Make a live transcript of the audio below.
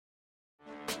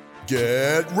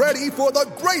Get ready for the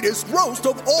greatest roast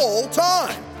of all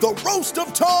time, the Roast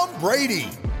of Tom Brady,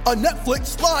 a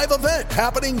Netflix live event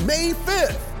happening May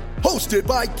 5th. Hosted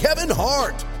by Kevin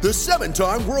Hart, the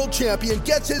 7-time world champion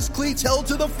gets his cleats held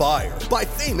to the fire by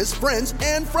famous friends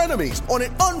and frenemies on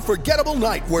an unforgettable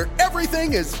night where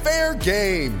everything is fair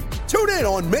game. Tune in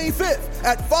on May 5th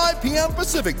at 5 p.m.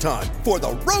 Pacific time for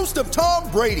the Roast of Tom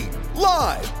Brady,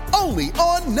 live only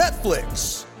on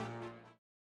Netflix.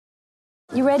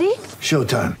 You ready?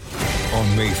 Showtime.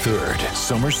 On May 3rd,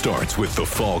 summer starts with The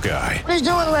Fall Guy. What are you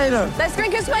doing later? Let's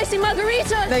drink a spicy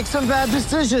margarita. Make some bad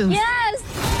decisions. Yes!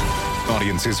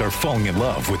 Audiences are falling in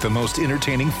love with the most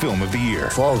entertaining film of the year.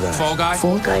 Fall Guy. Fall Guy?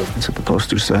 Fall guy. That's what the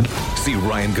poster said. See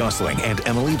Ryan Gosling and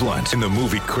Emily Blunt in the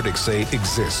movie critics say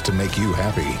exists to make you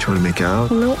happy. Trying to make it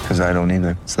out? Nope. Because I don't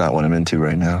either. It's not what I'm into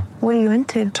right now. What are you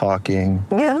into? Talking.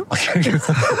 Yeah.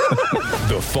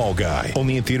 The Fall Guy.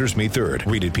 Only in theaters May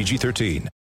 3rd. Rated PG-13.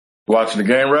 Watching the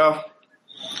game, Ralph?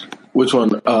 Which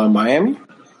one? Miami?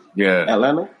 Yeah.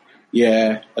 Atlanta?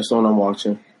 Yeah, that's the one I'm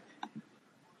watching.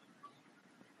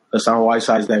 Hassan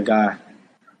Whiteside's that guy.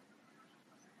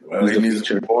 Well, he needs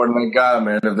to be more than that guy,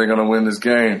 man, if they're going to win this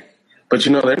game. But,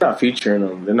 you know, they're not featuring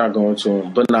him. They're not going to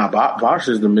him. But, Bosch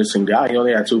is the missing guy. He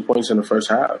only had 2 points in the first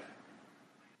half.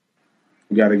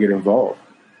 You got to get involved.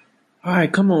 All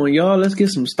right, come on, y'all. Let's get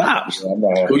some stops.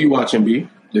 Who you watching, B?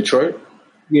 Detroit?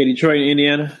 Yeah, Detroit and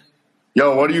Indiana.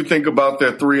 Yo, what do you think about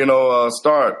their 3-0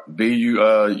 start? B,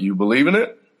 you believe in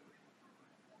it?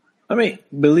 I mean,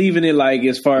 believe in it, like,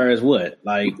 as far as what?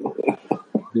 Like,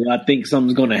 do I think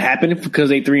something's going to happen because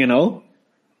they 3-0?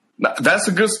 That's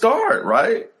a good start,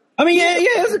 right? I mean, yeah,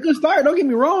 it's a good start. Don't get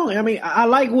me wrong. I mean, I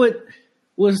like what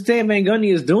Stan Van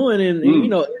Gundy is doing, and you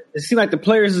know, it seems like the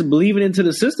players is believing into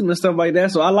the system and stuff like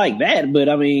that. So I like that, but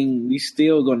I mean, we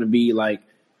still going to be like,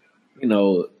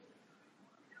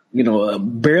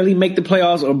 barely make the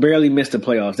playoffs or barely miss the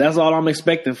playoffs. That's all I'm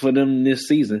expecting for them this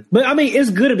season. But I mean, it's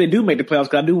good if they do make the playoffs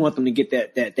because I do want them to get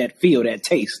that feel, that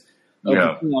taste of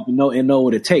the playoff and know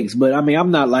what it takes. But I mean,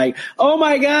 I'm not like, oh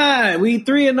my God, we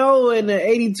 3-0 in the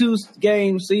 82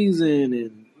 game season,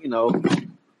 and you know.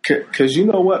 Because you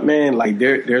know what, man? Like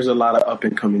there's a lot of up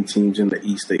and coming teams in the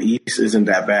East. The East isn't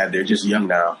that bad. They're just young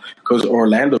now. Because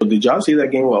Orlando, did y'all see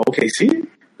that game with OKC?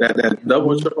 That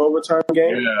double triple overtime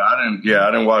game? Yeah,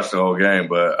 I didn't watch the whole game,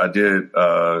 but I did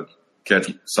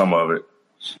catch some of it.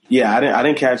 Yeah, I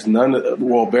didn't catch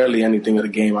barely anything of the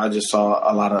game. I just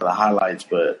saw a lot of the highlights.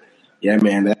 But yeah,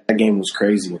 man, that game was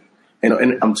crazy.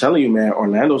 And I'm telling you, man,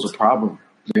 Orlando's a problem.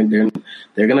 They're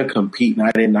gonna compete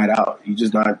night in, night out. You're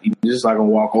just not gonna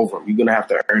walk over them. You're gonna have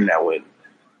to earn that win.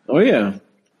 Oh yeah,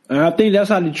 and I think that's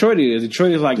how Detroit is.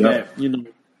 Detroit is like that. You know,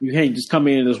 you can't just come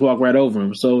in and just walk right over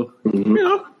them. So you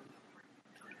know.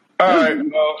 All right,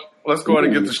 well, let's go ahead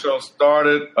and get the show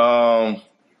started. I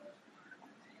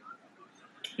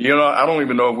don't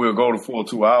even know if we'll go to full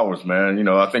 2 hours, man. You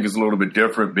know, I think it's a little bit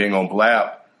different being on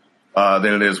Blap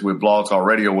than it is with Blog Talk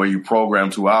Radio, where you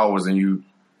program 2 hours and you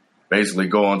basically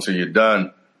go until you're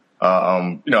done.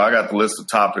 I got the list of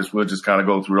topics. We'll just kind of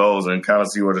go through those and kind of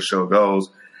see where the show goes.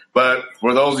 But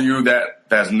for those of you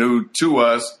that's new to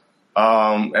us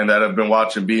and that have been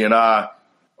watching B and I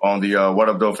on the What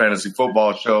Up Doe Fantasy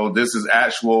Football Show, this is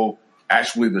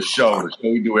actually the show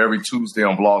we do every Tuesday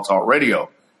on Blog Talk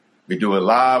Radio. We do it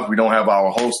live. We don't have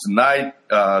our host tonight,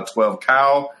 12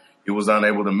 Cal. He was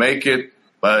unable to make it.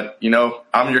 But,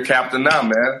 I'm your captain now,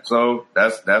 man. So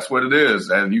that's what it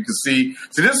is. And you can see,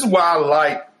 this is why I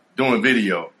like doing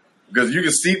video, because you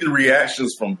can see the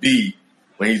reactions from B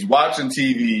when he's watching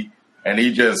TV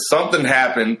and something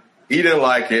happened, he didn't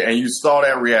like it, and you saw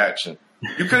that reaction.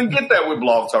 You couldn't get that with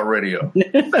Blog Talk Radio.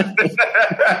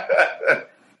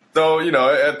 So,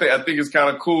 I think it's kind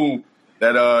of cool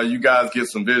that you guys get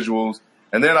some visuals.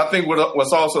 And then I think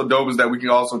what's also dope is that we can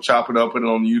also chop it up, put it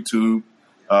on YouTube.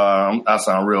 I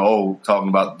sound real old talking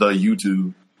about the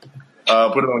YouTube.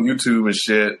 Put it on YouTube and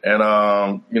shit, and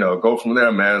go from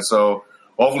there, man. So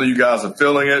hopefully you guys are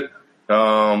feeling it.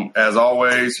 As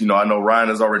always, I know Ryan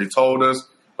has already told us,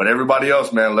 but everybody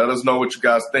else, man, let us know what you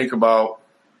guys think about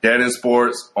Dead in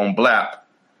Sports on Blap.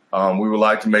 We would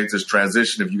like to make this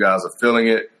transition if you guys are feeling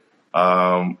it.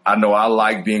 I know I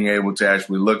like being able to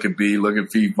actually look at B, look at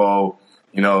FIFO.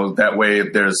 That way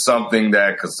if there's something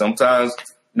because sometimes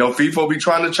FIFO be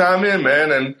trying to chime in,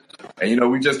 man,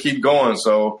 and we just keep going.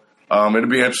 So it'll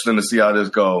be interesting to see how this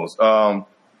goes. So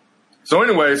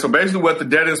basically what the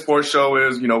Dead in Sports show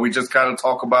is, we just kind of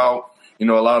talk about, a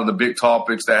lot of the big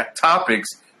topics that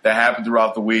happen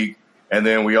throughout the week. And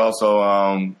then we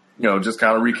also, just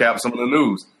kind of recap some of the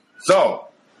news. So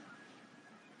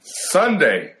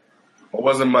Sunday, or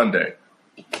was it Monday?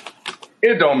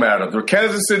 It don't matter. The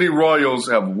Kansas City Royals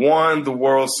have won the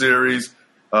World Series.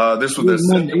 This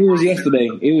was It was yesterday.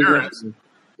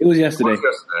 It was yesterday.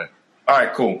 All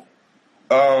right, cool.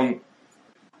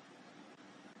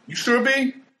 You sure,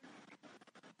 B?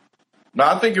 No,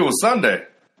 I think it was Sunday.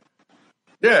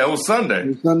 Yeah, it was Sunday. It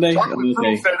was Sunday? Chocolate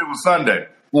Fruit said it was Sunday.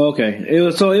 Okay. It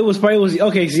was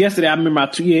okay. So yesterday, I remember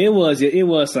it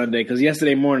was Sunday because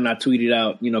yesterday morning I tweeted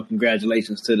out,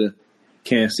 congratulations to the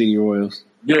Kansas City Royals.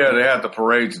 Yeah, they had the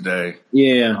parade today.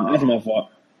 Yeah, that's my fault.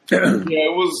 Yeah,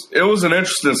 it was an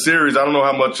interesting series. I don't know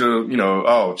how much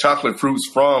Chocolate Fruit's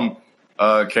from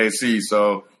KC.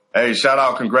 So hey, shout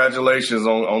out, congratulations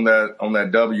on that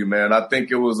W, man. I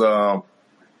think it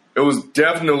was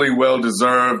definitely well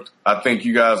deserved. I think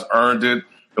you guys earned it.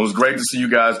 It was great to see you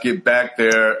guys get back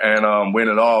there and win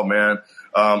it all, man.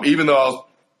 Even though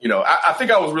I think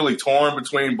I was really torn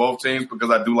between both teams because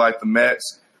I do like the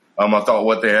Mets. I thought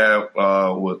what they had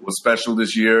was special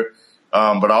this year,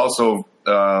 but I also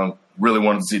really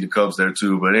wanted to see the Cubs there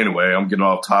too. But anyway, I'm getting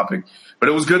off topic. But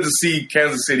it was good to see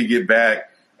Kansas City get back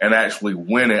and actually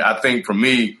win it. I think for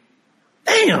me,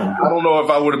 I don't know if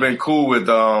I would have been cool with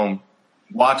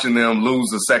watching them lose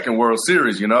the second World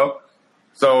Series,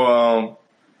 So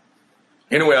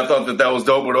anyway, I thought that was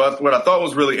dope. What I thought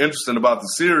was really interesting about the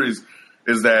series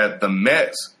is that the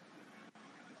Mets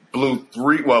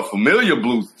Familia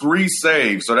blew 3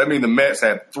 saves. So that means the Mets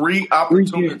had 3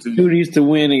 opportunities to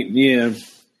win it, yeah.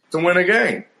 To win a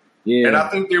game. Yeah. And I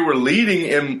think they were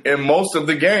leading in most of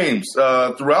the games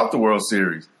throughout the World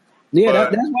Series.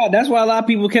 Yeah, that's why a lot of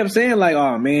people kept saying, like,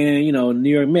 oh, man, New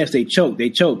York Mets, they choked.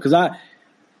 Because I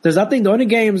think the only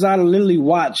games I literally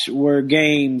watched were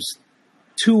games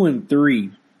 2 and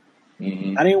 3.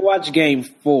 Mm-hmm. I didn't watch game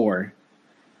 4.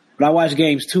 But I watched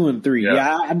games 2 and 3.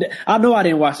 Yeah, I know I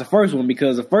didn't watch the first one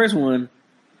because the first one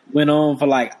went on for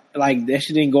like that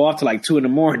shit didn't go off to like 2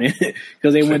 a.m.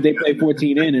 because they played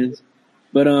 14 innings.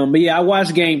 But yeah, I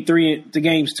watched games 2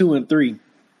 and 3.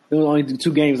 Those were only the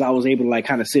 2 games I was able to like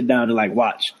kind of sit down and like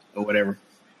watch or whatever.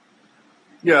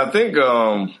 Yeah, I think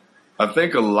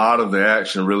a lot of the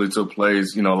action really took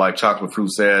place, like Chocolate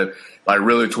Fruit said, like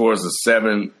really towards the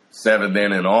 7th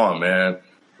inning on, man.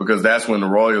 Because that's when the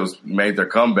Royals made their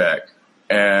comeback.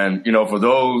 And, for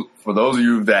those of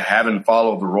you that haven't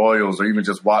followed the Royals or even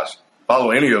just follow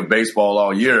any of baseball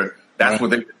all year, that's what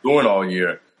they've been doing all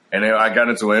year. And I got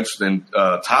into an interesting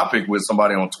topic with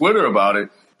somebody on Twitter about it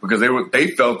because they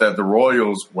felt that the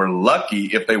Royals were lucky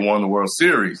if they won the World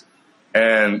Series.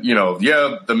 And,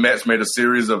 the Mets made a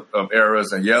series of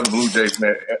errors, and the Blue Jays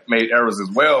made errors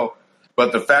as well.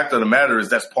 But the fact of the matter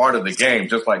is that's part of the game,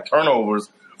 just like turnovers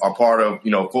are part of,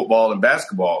 football and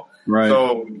basketball. Right.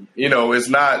 So, it's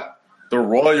not the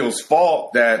Royals'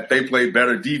 fault that they played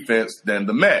better defense than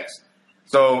the Mets.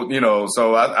 So,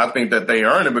 so I think that they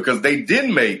earned it because they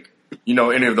didn't make,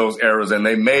 any of those errors, and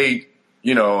they made,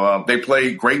 they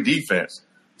played great defense.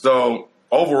 So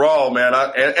overall, man,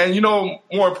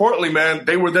 more importantly, man,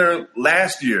 they were there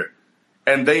last year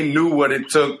and they knew what it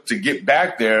took to get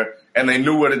back there and they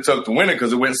knew what it took to win it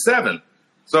because it went 7.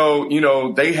 So,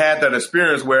 they had that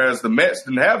experience, whereas the Mets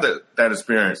didn't have that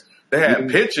experience. They had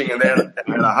pitching and they had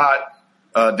a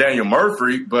hot Daniel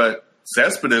Murphy, but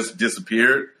Cespedes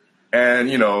disappeared. And,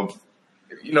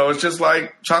 it's just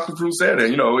like Chocolate Fruit said,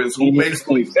 it's who makes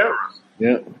these errors.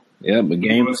 Yeah, but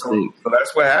game so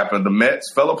that's what happened. The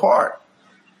Mets fell apart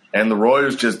and the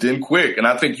Royals just didn't quit. And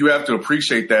I think you have to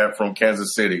appreciate that from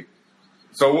Kansas City.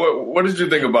 So what did you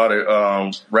think about it,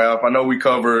 Ralph? I know we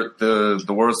covered the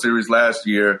World Series last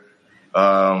year.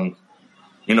 The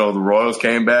Royals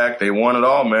came back. They won it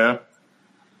all, man.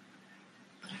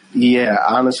 Yeah,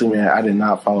 honestly, man, I did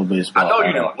not follow baseball. I know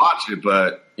you didn't watch it,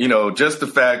 but, just the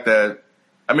fact that,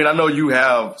 I know you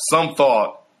have some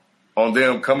thought on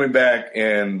them coming back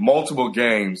in multiple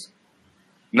games.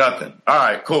 Nothing. All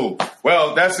right, cool.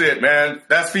 Well, that's it, man.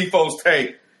 That's FIFO's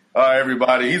take,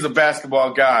 everybody. He's a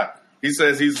basketball guy. He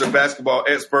says he's a basketball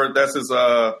expert. That's his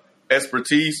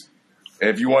expertise.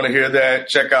 If you want to hear that,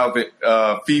 check out the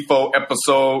FIFO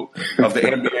episode of the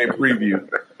NBA preview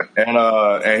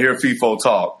and hear FIFO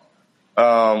talk.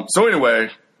 So anyway.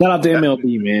 Shout out to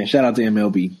MLB, man. Shout out to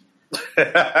MLB.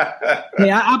 Hey,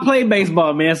 I play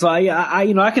baseball, man, so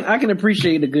I can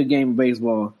appreciate a good game of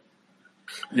baseball.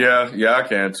 Yeah, I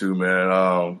can too, man.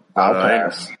 I'll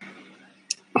pass.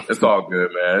 It's all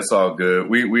good, man. It's all good.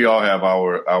 We all have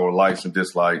our likes and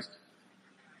dislikes.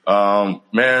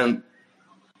 Man.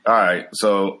 All right.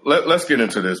 So let's get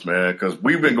into this, man, because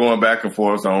we've been going back and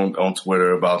forth on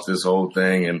Twitter about this whole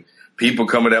thing and people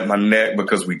coming at my neck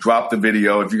because we dropped the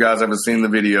video. If you guys haven't seen the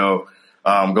video,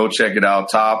 go check it out.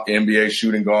 Top NBA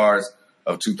shooting guards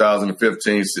of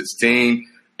 2015-16,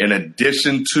 in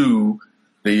addition to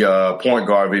the point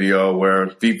guard video where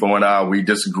FIFO and I, we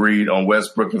disagreed on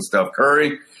Westbrook and Steph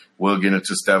Curry. We'll get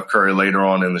into Steph Curry later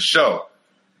on in the show.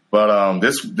 But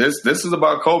this is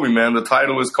about Kobe, man. The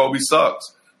title is Kobe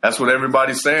Sucks. That's what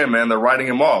everybody's saying, man. They're writing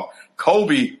him off.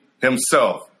 Kobe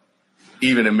himself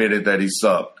even admitted that he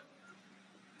sucked.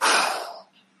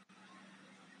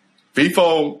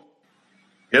 FIFO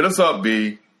hit us up,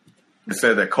 B, and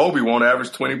said that Kobe won't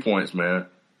average 20 points, man.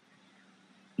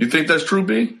 You think that's true,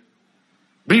 B?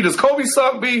 B, does Kobe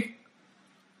suck, B?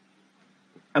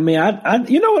 I mean, I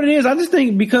you know what it is? I just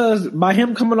think because by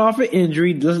him coming off an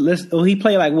injury, he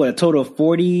played like a total of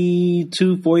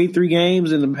 42, 43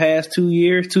 games in the past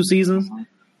 2 seasons.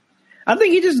 I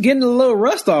think he's just getting a little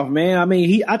rust off, man. I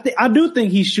mean, I do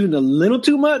think he's shooting a little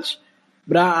too much,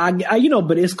 but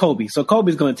but it's Kobe, so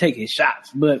Kobe's going to take his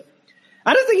shots. But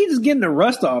I just think he's just getting the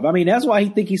rust off. I mean, that's why he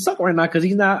think he suck right now, because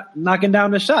he's not knocking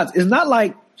down the shots. It's not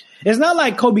like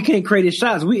Kobe can't create his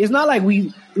shots. It's not like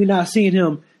we're not seeing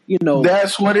him.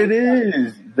 That's what it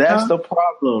is. That's the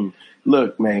problem.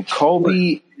 Look, man,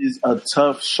 Kobe is a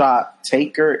tough shot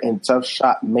taker and tough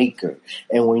shot maker.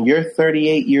 And when you're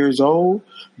 38 years old,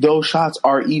 those shots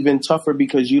are even tougher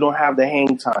because you don't have the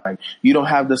hang time. You don't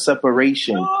have the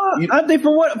separation. I think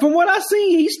from what I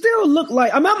see, he still looked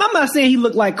like. I'm not saying he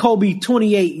looked like Kobe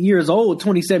 28 years old,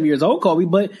 27 years old Kobe,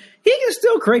 but he can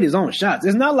still create his own shots.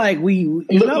 It's not like we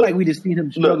just seen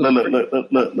him struggle.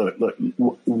 Look.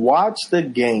 Watch the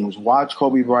games. Watch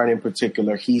Kobe Bryant in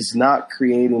particular. He's not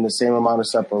creating the same amount of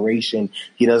separation.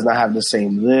 He does not have the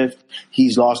same lift.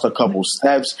 He's lost a couple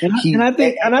steps. And I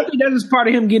think that is part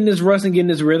of him getting his rust and getting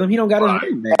his rhythm. He don't got his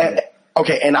rhythm back.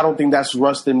 Okay, and I don't think that's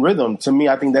rust and rhythm. To me,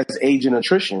 I think that's age and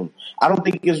attrition. I don't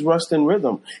think it's rust and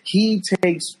rhythm. He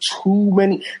takes too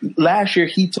many. Last year,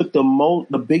 he took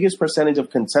the biggest percentage of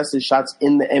contested shots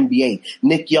in the NBA.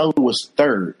 Nick Young was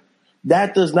third.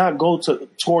 That does not go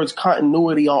towards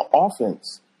continuity on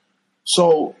offense.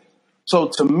 So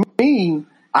to me,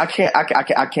 I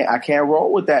can't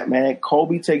roll with that, man.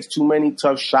 Kobe takes too many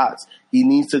tough shots. He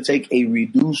needs to take a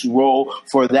reduced role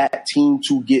for that team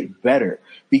to get better,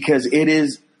 because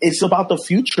it's about the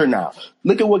future now.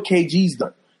 Look at what KG's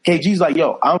done. KG's like,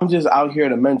 yo, I'm just out here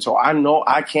to mentor. I know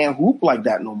I can't hoop like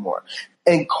that no more.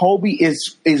 And Kobe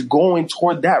is going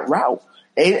toward that route.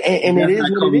 And it is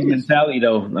what it is. Mentality,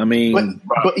 though. I mean,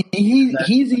 but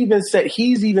he's even said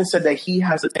that he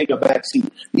has to take a back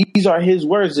seat. These are his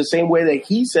words. The same way that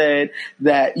he said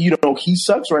that he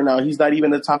sucks right now. He's not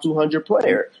even a top 200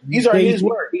 player. These are his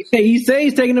words. He says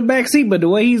he's taking a back seat, but the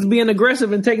way he's being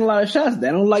aggressive and taking a lot of shots,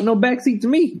 that don't like no back seat to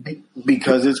me.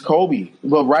 Because it's Kobe.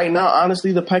 But right now,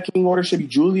 honestly, the pecking order should be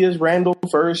Julius Randle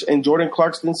first and Jordan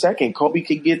Clarkson second. Kobe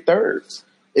could get thirds.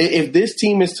 If this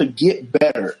team is to get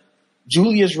better,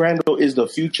 Julius Randle is the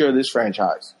future of this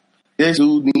franchise. This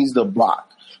dude needs the block.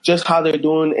 Just how they're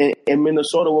doing in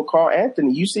Minnesota with Karl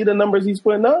Anthony. You see the numbers he's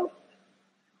putting up?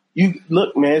 You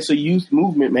look, man, it's a youth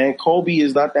movement, man. Kobe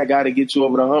is not that guy to get you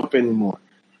over the hump anymore.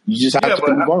 You just have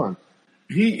to move on.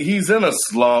 He's in a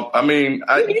slump. I mean,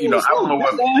 I don't know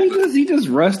what he just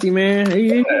rusty, man.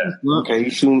 Okay,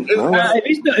 he's shooting.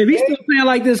 If he's still playing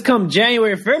like this come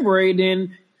January, February,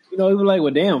 then he was like,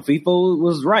 well, damn, FIFO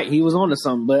was right. He was on to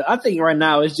something. But I think right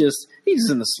now he's just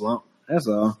in a slump. That's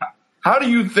all. How do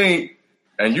you think,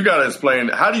 and you got to explain,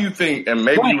 how do you think, and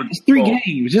maybe it's 3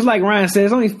 games. Just like Ryan said,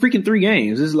 it's only freaking 3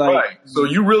 games. It's like. Right. So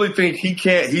you really think he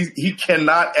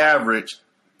cannot average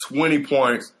 20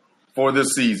 points for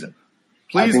this season?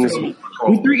 Please tell me.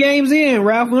 We're 3 games in,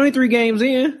 Ralph. We're only 3 games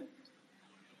in.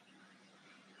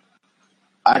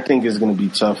 I think it's going to be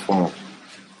tough for him.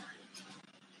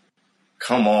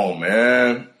 Come on,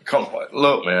 man. Come on.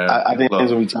 Look, man. I think it's going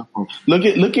to be tough for him.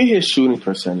 Look at his shooting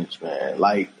percentage, man.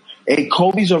 Like,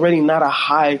 Kobe's already not a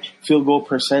high field goal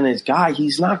percentage guy.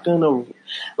 He's not going to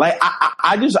 – like,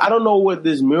 I don't know what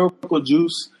this miracle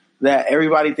juice that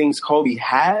everybody thinks Kobe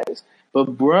has.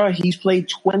 But, bruh, he's played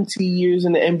 20 years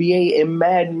in the NBA in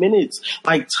mad minutes,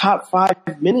 like top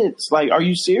 5 minutes. Like, are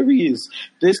you serious?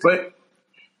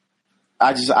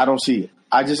 I don't see it.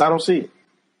 I don't see it.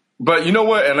 But you know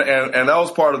what? And that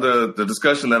was part of the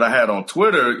discussion that I had on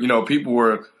Twitter. People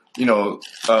were,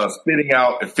 spitting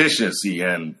out efficiency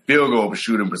and field goal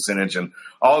shooting percentage and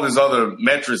all these other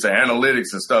metrics and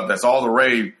analytics and stuff. That's all the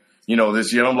rave,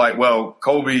 this year. And I'm like, well,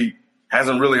 Kobe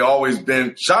hasn't really always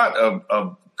been shot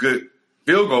a good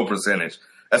field goal percentage.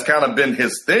 That's kind of been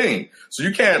his thing. So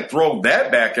you can't throw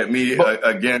that back at me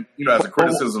again, as a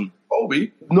criticism of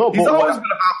Kobe. No, He's but always been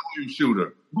a high volume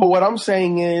shooter. But what I'm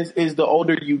saying is the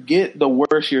older you get, the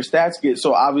worse your stats get.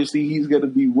 So obviously he's going to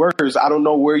be worse. I don't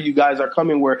know where you guys are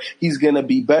coming where he's going to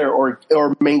be better or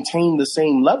maintain the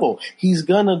same level. He's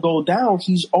going to go down.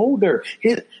 He's older.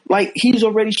 He's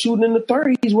already shooting in the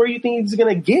 30s. Where do you think he's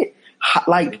going to get?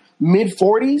 Like mid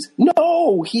 40s?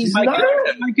 No, he's not.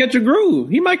 He might catch a groove.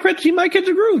 He might catch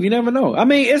a groove. You never know. I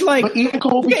mean, it's like. But even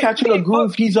Kobe catching a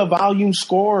groove, he's a volume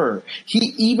scorer.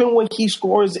 Even when he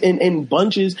scores in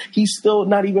bunches, he's still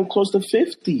not even close to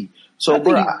 50. So, I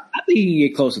think he can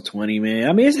get close to 20, man.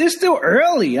 I mean, it's still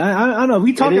early. I know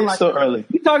we talking like still early.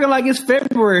 We talking like it's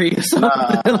February or something.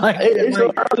 It's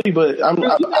still early, but I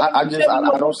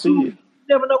don't see it.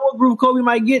 You never know what groove Kobe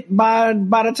might get by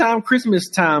the time Christmas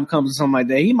time comes or something like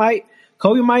that.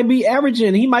 Kobe might be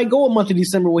averaging. He might go a month of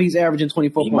December where he's averaging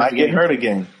 24 points. He might get hurt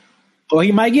again. Or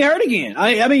he might get hurt again.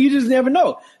 I mean, you just never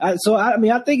know. I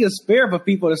think it's fair for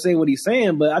people to say what he's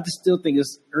saying, but I just still think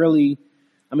it's early.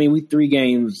 I mean, we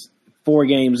 4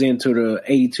 games into the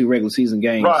 82 regular season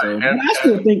game. Right. So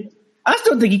I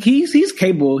still think he's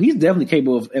capable. He's definitely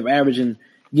capable of averaging,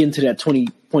 getting to that 20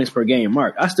 points per game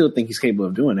mark. I still think he's capable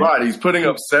of doing that. Right. He's putting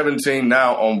up 17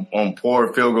 now on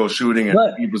poor field goal shooting and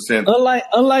 50%.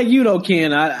 Unlike you though,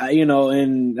 Ken,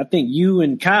 and I think you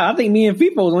and Kyle, I think me and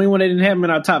FIFO was the only one that didn't have him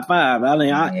in our top 5. I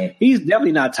mean, he's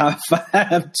definitely not top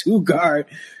 5 2 guard.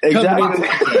 Exactly.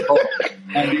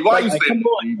 Why you saying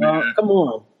that? Come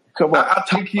on. I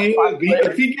think he is.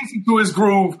 If he gets into his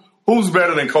groove, who's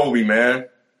better than Kobe, man?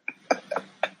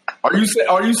 Are you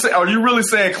really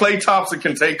saying Klay Thompson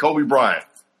can take Kobe Bryant?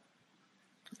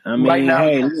 I mean,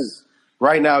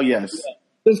 right now, yes.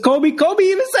 Because Kobe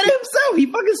even said it himself. He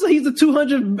fucking said he's the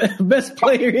 200 best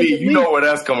player in the league. You know where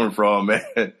that's coming from, man.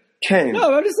 Ken.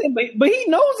 No, I'm just saying, but he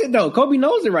knows it though. Kobe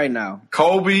knows it right now.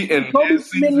 Kobe's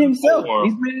admitting himself.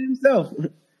 He's admitting himself.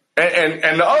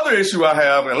 And the other issue I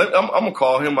have, and I'm gonna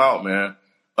call him out, man.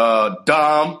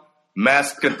 Dom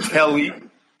Mascatelli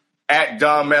at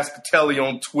Dom Mascatelli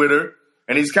on Twitter,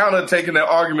 and he's kind of taking that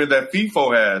argument that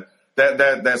FIFO had.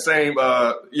 That same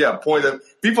point that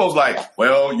FIFO's like,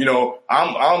 well,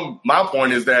 my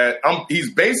point is that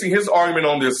he's basing his argument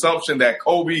on the assumption that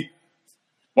Kobe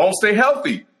won't stay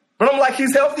healthy. But I'm like,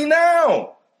 he's healthy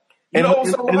now.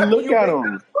 Look at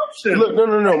him. Look,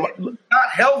 no. Not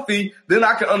healthy, then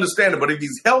I can understand it. But if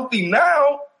he's healthy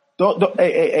now,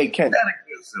 hey, Ken.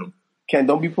 Ken,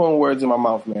 don't be putting words in my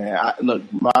mouth, man. Look,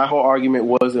 my whole argument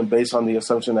wasn't based on the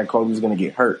assumption that Kobe's going to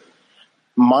get hurt.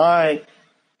 My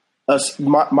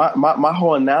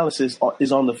whole analysis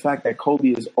is on the fact that Kobe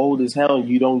is old as hell and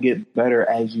you don't get better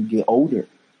as you get older.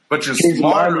 But you're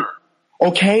smarter.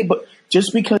 Okay, but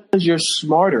just because you're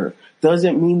smarter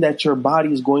doesn't mean that your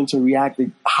body is going to react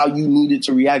how you need it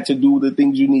to react to do the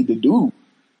things you need to do.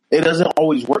 It doesn't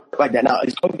always work like that. Now,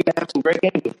 is Kobe going to have some great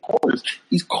games? Of course.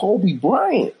 He's Kobe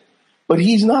Bryant. But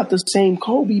he's not the same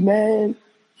Kobe, man.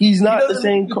 He's not the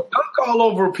same. Dunk all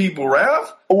over people,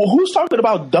 Raph. Well, who's talking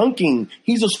about dunking?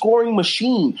 He's a scoring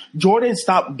machine. Jordan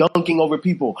stopped dunking over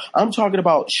people. I'm talking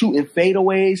about shooting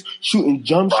fadeaways, shooting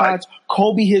jump shots.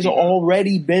 Kobe has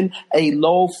already been a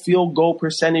low field goal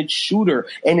percentage shooter,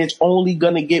 and it's only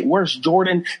going to get worse.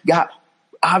 Jordan got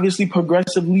obviously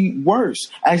progressively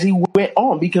worse as he went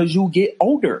on because you get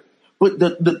older. But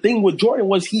the thing with Jordan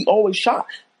was he always shot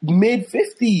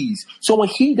mid-50s. So when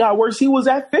he got worse, he was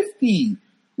at 50.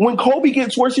 When Kobe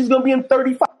gets worse, he's going to be in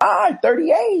 35,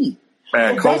 38.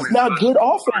 Man, so that's not good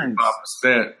offense.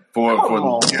 35%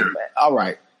 for the year. Man. All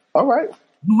right.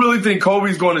 You really think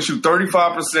Kobe's going to shoot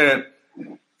 35%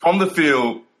 from the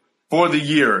field for the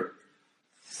year?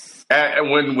 And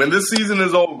when this season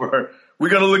is over, we're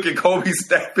going to look at Kobe's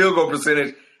field goal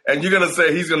percentage, and you're going to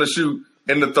say he's going to shoot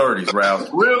in the 30s, Ralph.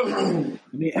 Really?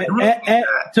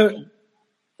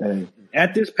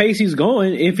 At this pace he's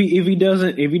going, if he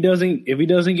doesn't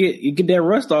get that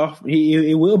rust off,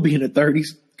 it will be in the 30s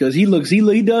because he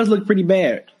does look pretty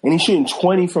bad. And he's shooting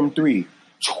 20 from 3.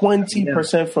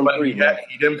 20% from 3. He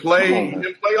didn't play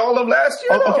all of last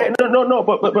year. Okay, no.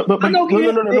 But wait.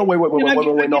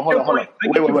 No, hold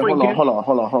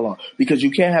on. Because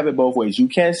you can't have it both ways. You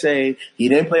can't say he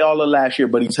didn't play all of last year,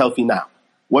 but he's healthy now.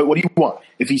 What do you want?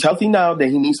 If he's healthy now,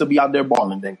 then he needs to be out there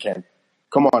balling. Then Ken,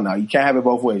 come on now, you can't have it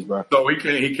both ways, bro. So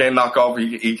he can't knock off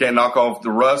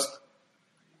the rust.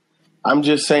 I'm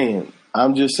just saying.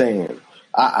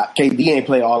 KD ain't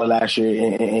play all of last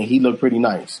year, and he looked pretty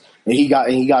nice. And he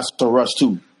got some rust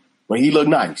too, but he looked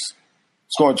nice,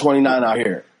 scoring 29 out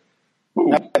here.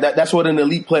 That's what an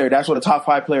elite player. That's what a top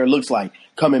 5 player looks like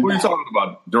coming. Who back. are you talking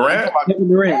about? Durant?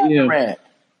 Durant, yeah. Durant.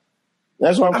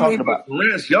 That's what I'm talking about.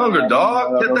 Durant's younger,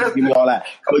 dog. Give me all that.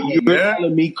 But you're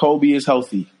telling me Kobe is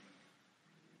healthy.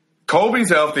 Kobe's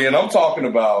healthy, and I'm talking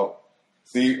about.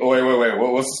 See, wait.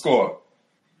 What's the score?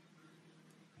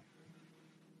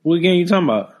 What game you talking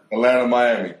about? Atlanta,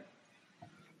 Miami.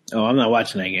 Oh, I'm not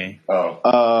watching that game.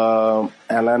 Oh,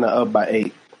 Atlanta up by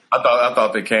 8. I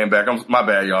thought they came back. My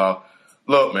bad, y'all.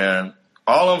 Look, man.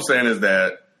 All I'm saying is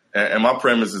that, and my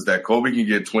premise is that Kobe can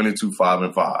get 22, 5,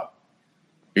 and 5.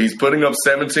 He's putting up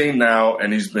 17 now,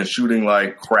 and he's been shooting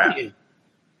like crap.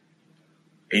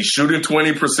 He's shooting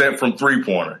 20% from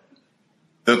three-pointer.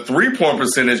 The three-point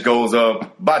percentage goes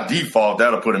up. By default,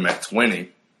 that'll put him at 20.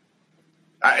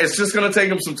 It's just going to take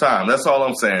him some time. That's all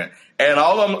I'm saying. And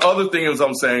all other things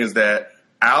I'm saying is that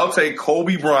I'll take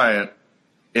Kobe Bryant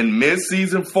in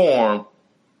mid-season form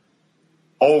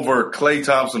over Klay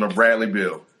Thompson or Bradley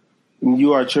Beal.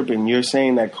 You are tripping. You're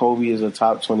saying that Kobe is a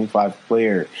top 25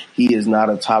 player. He is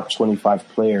not a top 25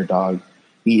 player, dog.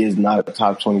 He is not a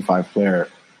top 25 player.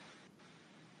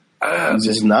 He's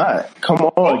just not. Come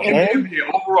on, Ken.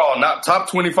 Overall, not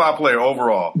top 25 player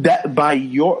overall. That by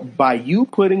you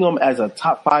putting him as a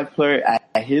top 5 player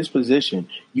at his position,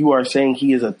 you are saying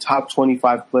he is a top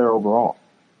 25 player overall.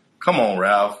 Come on,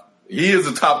 Ralph. He is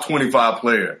a top 25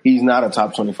 player. He's not a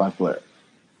top 25 player.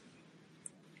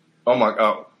 Oh my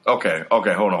God. Okay.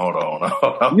 Hold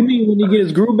on. You mean when he get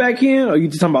his groove back in, or you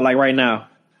just talking about like right now?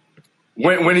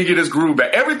 When he get his groove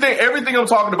back, everything I'm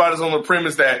talking about is on the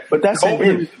premise that. But that's a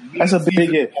big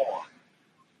if.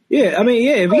 Yeah, I mean,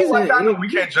 yeah. If he's we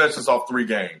can't judge this off 3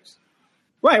 games.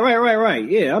 Right.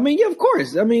 Yeah, I mean, yeah, of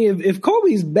course. I mean, if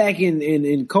Kobe's back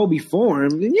in Kobe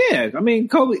form, then yeah, I mean,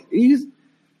 Kobe's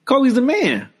the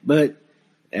man. But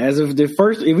as of if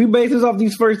we base this off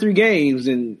these first 3 games,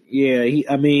 then yeah,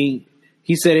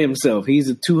 he said it himself. He's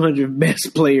the 200th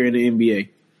best player in the NBA.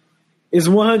 It's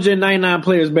 199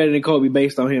 players better than Kobe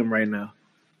based on him right now,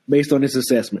 based on this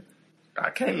assessment. I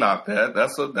can't knock that.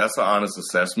 That's an honest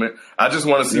assessment. I just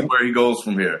want to see where he goes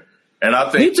from here. And I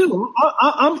think me too.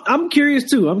 I'm curious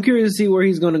too. I'm curious to see where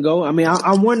he's going to go. I mean,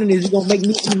 I'm wondering, is he going to make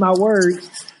me eat my words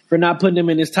for not putting him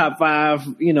in his top 5,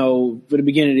 for the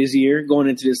beginning of this year, going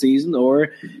into the season, or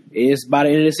is by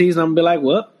the end of the season I'm gonna be like,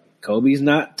 well, Kobe's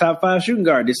not top 5 shooting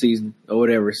guard this season or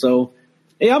whatever. So,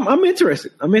 yeah, I'm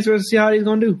interested. I'm interested to see how he's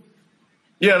going to do.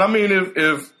 Yeah, and I mean,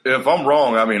 if I'm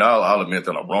wrong, I mean, I'll admit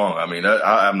that I'm wrong. I mean,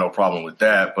 I have no problem with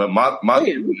that. But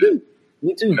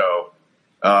me too.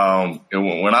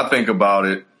 When I think about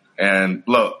it, and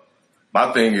look,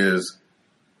 my thing is,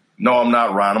 no, I'm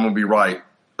not right. I'm gonna be right.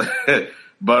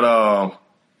 But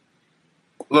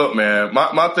look, man,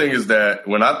 my thing is that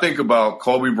when I think about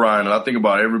Kobe Bryant and I think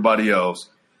about everybody else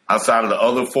outside of the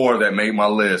other 4 that made my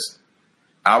list,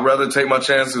 I'd rather take my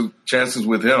chances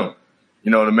with him.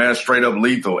 The man straight up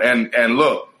lethal. And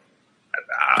look,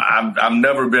 I've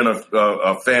never been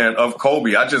a fan of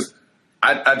Kobe. I just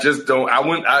don't.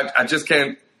 I just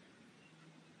can't.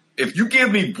 If you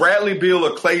give me Bradley Beal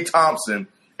or Klay Thompson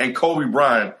and Kobe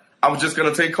Bryant, I'm just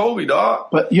gonna take Kobe, dog.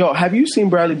 But have you seen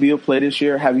Bradley Beal play this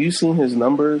year? Have you seen his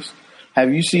numbers?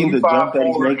 Have you seen the jump that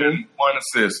he's making? 1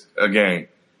 assist a game.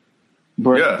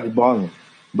 Bro, yeah. He's balling.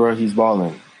 He's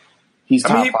balling. He's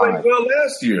top 5. He played well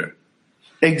last year.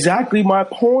 Exactly my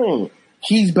point.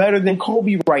 He's better than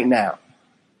Kobe right now.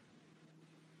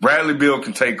 Bradley Beal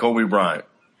can take Kobe Bryant.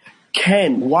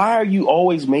 Ken, why are you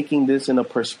always making this in a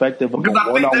perspective of a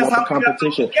one-on-one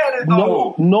competition?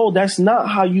 No, that's not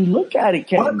how you look at it,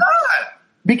 Ken. Why not?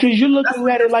 Because you're looking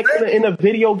at it like in a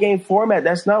video game format.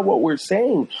 That's not what we're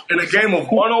saying. In a game of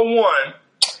one-on-one,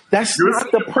 that's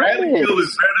not the premise. Bradley Beal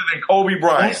is better than Kobe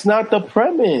Bryant. That's not the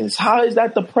premise. How is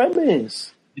that the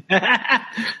premise?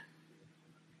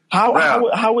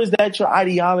 How is that your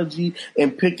ideology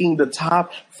in picking the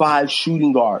top 5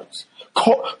 shooting guards?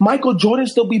 Michael Jordan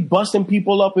still be busting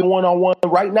people up in one-on-one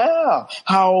right now.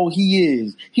 How he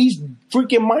is. He's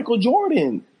freaking Michael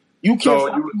Jordan. You can't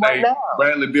stop him right now.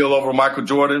 Bradley Beal over Michael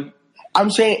Jordan?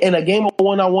 I'm saying in a game of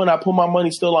one-on-one, I put my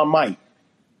money still on Mike.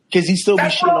 Because he still be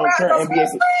shitting on current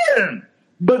NBA.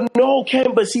 But no,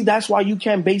 Ken, that's why you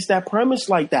can't base that premise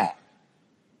like that.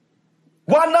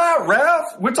 Why not,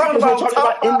 Ralph? We're talking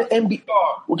about in the NBA.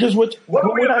 Because we're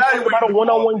not talking about a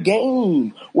one-on-one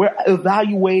game. We're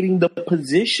evaluating the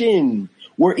position.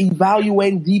 We're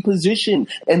evaluating the position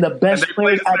and the best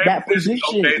players at that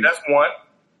position. Okay, that's one.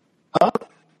 Huh?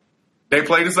 They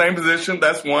play the same position.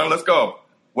 That's one. Let's go.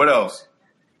 What else?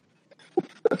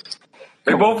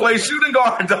 They both play shooting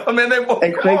guard. I mean, they both.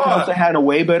 And Klay Thompson had a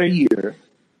way better year,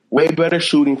 way better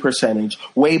shooting percentage,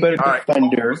 way better defender. I can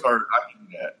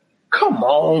do that. Come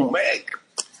on, man.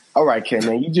 All right, Ken,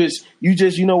 man.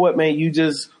 You know what, man? You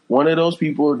just one of those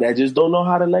people that just don't know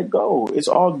how to let go. It's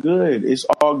all good. It's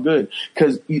all good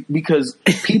because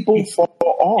people fall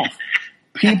off.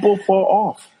 People fall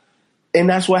off, and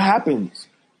that's what happens.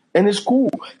 And it's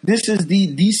cool. This is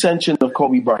the descension of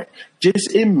Kobe Bryant.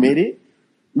 Just admit it,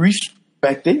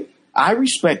 respect it. I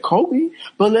respect Kobe,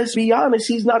 but let's be honest,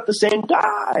 he's not the same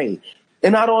guy.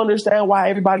 And I don't understand why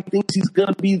everybody thinks he's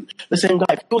going to be the same guy.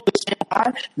 If he was the same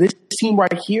guy, this team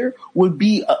right here would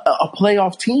be a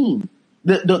playoff team.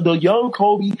 The young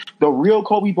Kobe, the real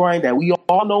Kobe Bryant that we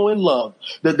all know and love,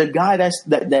 the guy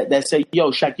that said, yo,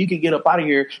 Shaq, you can get up out of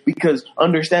here because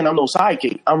understand I'm no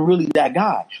sidekick. I'm really that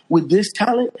guy. With this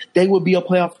talent, they would be a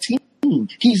playoff team.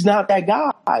 He's not that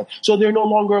guy. So they're no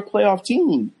longer a playoff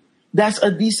team. That's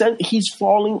a decent, he's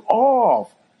falling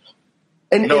off.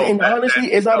 And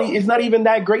honestly, it's not even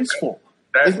that graceful.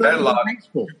 It's not even logic,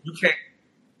 graceful.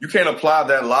 You can't apply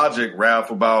that logic,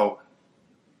 Ralph, about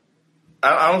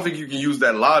I don't think you can use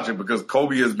that logic because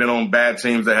Kobe has been on bad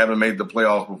teams that haven't made the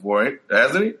playoffs before,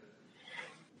 hasn't he?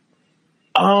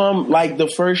 Like the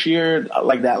first year,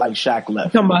 like that, like Shaq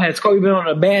left. You talking about has Kobe been on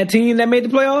a bad team that made the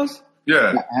playoffs?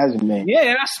 Yeah, hasn't man.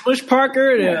 Yeah, Smush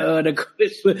Parker,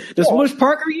 the Smush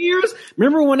Parker years.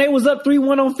 Remember when they was up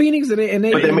 3-1 on Phoenix and they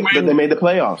made the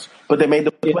playoffs. But they made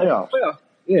the playoffs.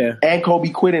 Yeah, and Kobe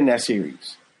quit in that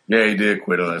series. Yeah, he did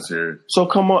quit on that series. So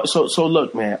come on. So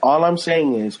look, man. All I'm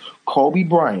saying is Kobe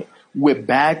Bryant with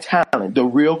bad talent, the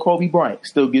real Kobe Bryant,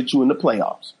 still gets you in the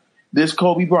playoffs. This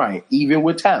Kobe Bryant, even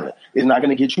with talent, is not going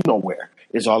to get you nowhere.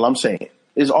 Is all I'm saying.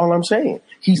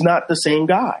 He's not the same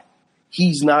guy.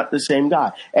 He's not the same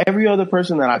guy. Every other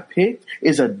person that I picked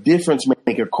is a difference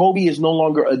maker. Kobe is no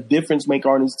longer a difference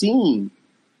maker on his team.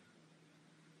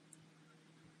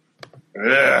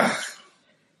 Yeah.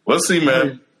 We'll see,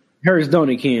 man. Hurts, don't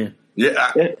it, Ken?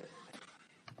 Yeah.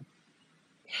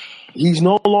 He's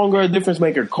no longer a difference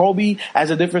maker. Kobe, as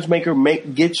a difference maker,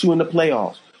 gets you in the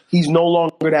playoffs. He's no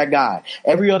longer that guy.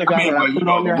 Every other guy that I put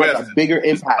on there has a bigger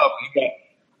impact.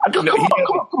 Come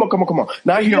on.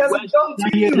 Now he has a young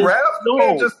team, Ralph.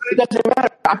 No, it doesn't matter.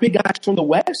 I pick guys from the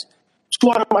West.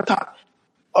 2 out of my top.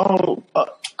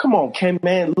 Come on, Ken,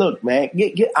 man. Look, man,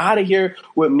 get out of here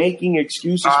with making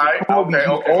excuses for Kobe.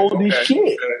 All this shit.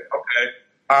 Okay.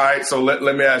 All right, so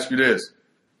let me ask you this.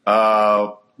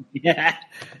 Melo.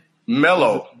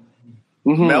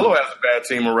 Mm-hmm. Melo has a bad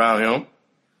team around him.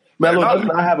 Melo does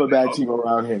not have a bad team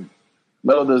around him.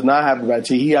 Melo does not have a bad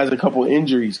team. He has a couple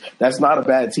injuries. That's not a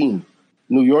bad team.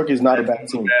 New York is not a bad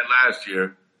team. Bad last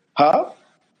year. Huh?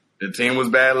 The team was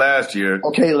bad last year.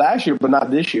 Okay, last year, but not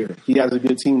this year. He has a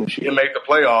good team this year. He didn't make the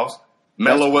playoffs.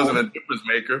 Melo wasn't a difference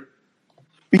maker.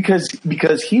 Because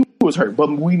he was hurt. But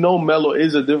we know Melo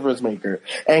is a difference maker.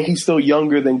 And he's still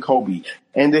younger than Kobe.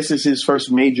 And this is his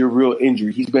first major real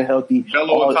injury. He's been healthy.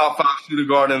 Melo a top 5 shooting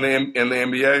guard in the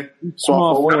NBA?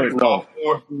 Small forward?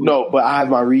 No, but I have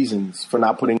my reasons for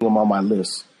not putting him on my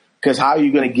list. Because how are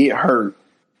you going to get hurt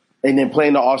and then play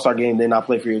in the All-Star game, then not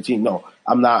play for your team? No,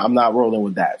 I'm not rolling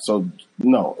with that. So,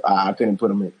 no, I couldn't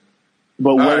put him in.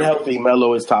 But when healthy,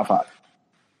 Melo is top 5.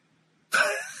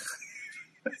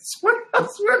 I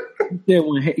swear.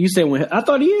 You said when I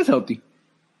thought he is healthy.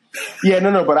 Yeah,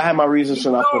 no, but I had my reasons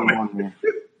for not putting him on there.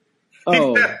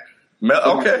 Oh, okay.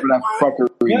 For that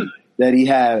fuckery that he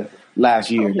had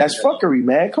last year. That's fuckery,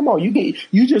 man. Come on,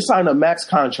 you just signed a max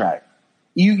contract.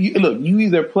 You look, you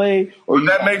either play or you.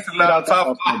 That makes him not a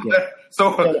top 5.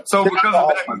 So because of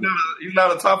that, he's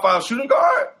not a top 5 shooting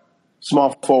guard.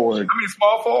 Small forward.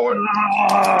 Small forward.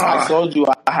 I told you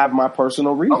I have my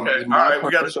personal reasons. Okay, all right, we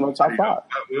got personal top 5.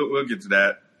 We'll get to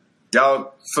that.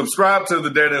 Y'all subscribe to the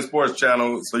Dead End Sports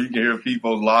channel so you can hear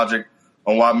people's logic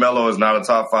on why Melo is not a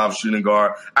top 5 shooting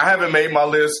guard. I haven't made my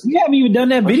list. We haven't even done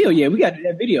that video yet. We got to do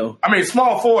that video.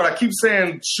 Small forward. I keep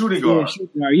saying shooting guard.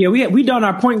 Yeah, we done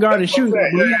our point guard and shooting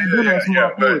guard.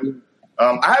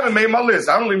 I haven't made my list.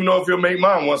 I don't even know if he'll make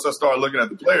mine once I start looking at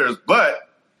the players. But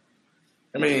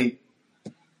they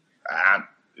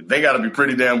got to be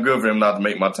pretty damn good for him not to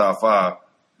make my top 5.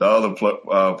 The other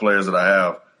players that I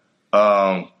have.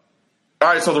 All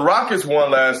right, so the Rockets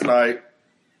won last night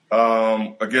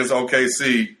against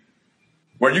OKC.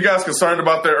 Were you guys concerned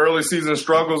about their early season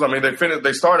struggles?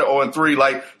 They started 0-3.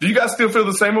 Like, do you guys still feel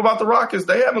the same about the Rockets?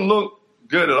 They haven't looked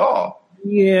good at all.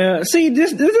 Yeah, see,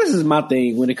 this is my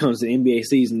thing when it comes to NBA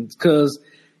seasons because,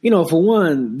 for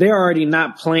one, they're already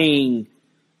not playing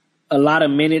a lot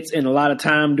of minutes and a lot of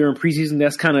time during preseason.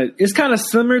 It's kind of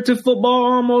similar to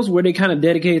football almost, where they kind of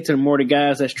dedicate to more the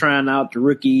guys that's trying out, the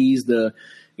rookies,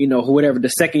 whatever, the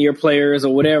second year players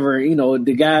or whatever,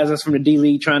 the guys that's from the D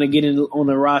League trying to get in on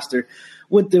the roster.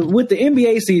 With the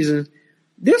NBA season,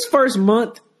 this first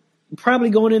month, probably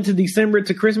going into December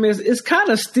to Christmas, it's kind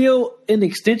of still an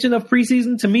extension of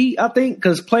preseason to me, I think,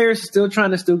 because players are still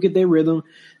trying to get their rhythm.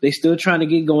 They still trying to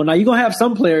get going. Now, you're going to have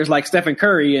some players like Stephen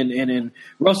Curry and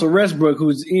Russell Westbrook,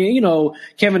 who's,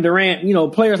 Kevin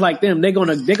Durant, players like them, they're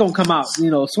going to come out,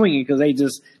 swinging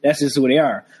because that's just who they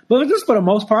are. But just for the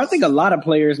most part, I think a lot of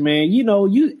players, man,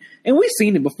 and we've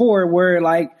seen it before where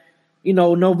like,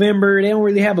 November, they don't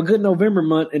really have a good November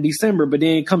month and December, but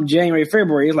then come January,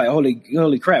 February, it's like,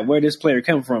 holy crap, where did this player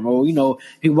come from? Or,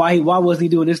 why wasn't he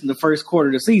doing this in the first quarter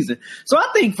of the season? So I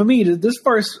think for me,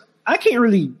 I can't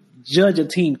really judge a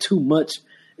team too much,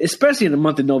 especially in the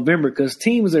month of November, because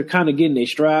teams are kind of getting their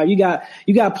stride. You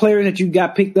got players that you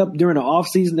got picked up during the off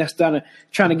season that's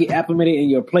trying to get acclimated in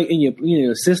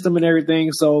your system and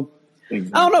everything. So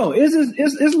exactly. I don't know.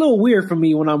 It's a little weird for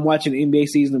me when I'm watching the NBA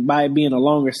season by it being a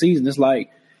longer season. It's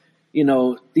like,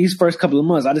 these first couple of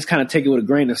months, I just kind of take it with a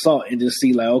grain of salt and just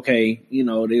see like, okay,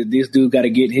 this dude got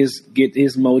to get his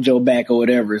mojo back or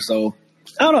whatever. So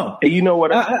I don't know. You know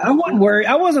what? I wasn't worried.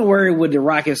 I wasn't worried with the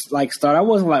Rockets start. I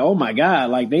wasn't like, oh my God,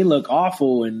 like they look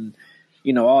awful and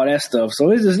all that stuff.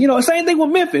 So it's just same thing with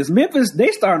Memphis. Memphis,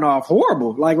 they starting off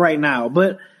horrible like right now,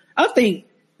 but I think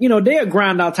they're a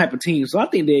grind out type of team, so I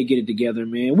think they'll get it together,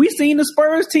 man. We seen the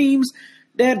Spurs teams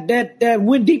that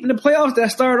went deep in the playoffs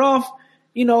that started off,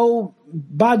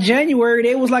 by January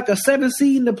they was like a 7th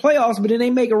seed in the playoffs, but then they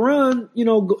make a run,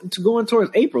 to going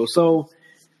towards April. So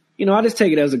I just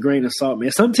take it as a grain of salt,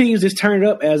 man. Some teams just turn it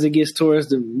up as it gets towards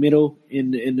the middle in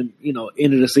the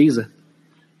end of the season.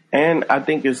 And I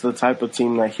think it's the type of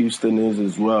team that Houston is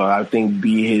as well. I think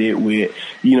B hit it with,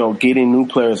 getting new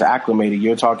players acclimated.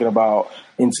 You're talking about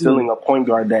instilling a point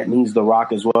guard that needs the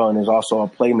rock as well and is also a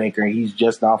playmaker. He's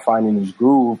just now finding his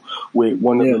groove with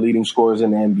one of the leading scorers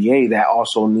in the NBA that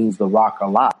also needs the rock a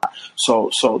lot.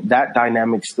 So that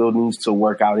dynamic still needs to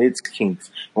work out its kinks.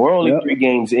 And we're only 3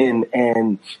 games in.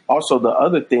 And also the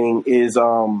other thing is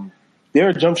they're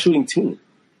a jump shooting team.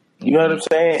 You know what I'm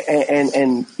saying?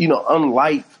 And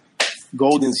unlike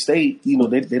Golden State,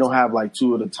 they don't have like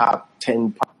 2 of the top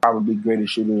 10 probably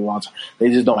greatest shooters of all time. They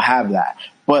just don't have that.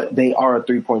 But they are a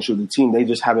 3-point shooting team. They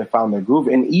just haven't found their groove.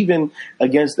 And even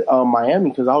against Miami,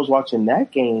 because I was watching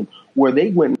that game where they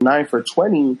went 9 for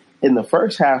 20 in the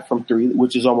first half from 3,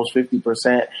 which is almost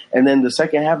 50%. And then the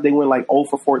second half, they went like 0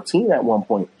 for 14 at one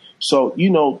point. So,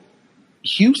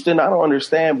 Houston, I don't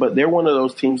understand, but they're one of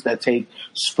those teams that take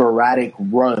sporadic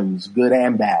runs, good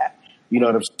and bad. You know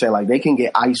what I'm saying? Like they can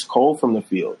get ice cold from the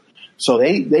field. So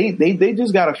they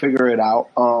just got to figure it out.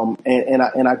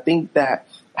 And I think that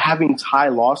having Ty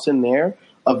Lawson there,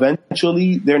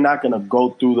 eventually they're not going to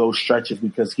go through those stretches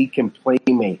because he can play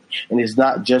make, and it's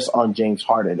not just on James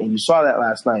Harden. And you saw that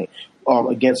last night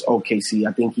against OKC.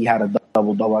 I think he had a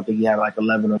double-double. I think he had like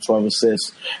 11 or 12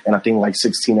 assists and I think like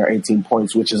 16 or 18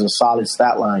 points, which is a solid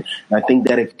stat line. And I think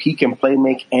that if he can play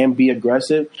make and be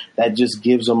aggressive, that just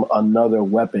gives him another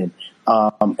weapon.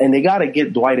 And they got to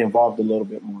get Dwight involved a little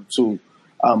bit more too.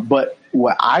 But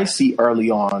what I see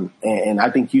early on, and I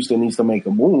think Houston needs to make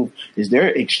a move, is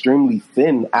they're extremely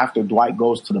thin after Dwight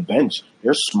goes to the bench.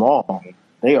 They're small.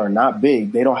 They are not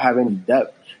big. They don't have any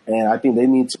depth. And I think they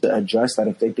need to address that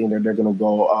if they think that they're going to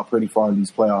go pretty far in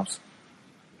these playoffs.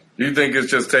 Do you think it's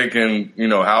just taking,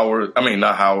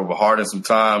 Harden some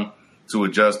time to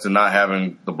adjust to not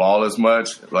having the ball as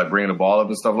much, like bringing the ball up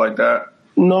and stuff like that?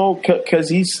 No, because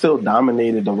he's still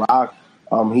dominated the rock.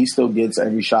 He still gets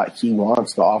every shot he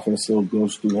wants. The offense still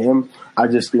goes through him. I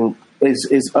just think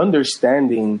it's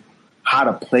understanding how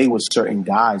to play with certain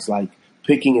guys, like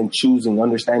picking and choosing,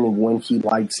 understanding when he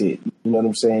likes it. You know what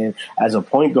I'm saying? As a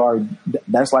point guard,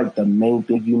 that's like the main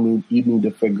thing you need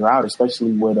to figure out,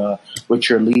 especially with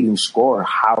your leading scorer,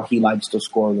 how he likes to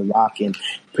score the rock and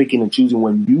picking and choosing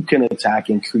when you can attack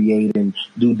and create and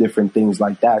do different things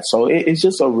like that. So it's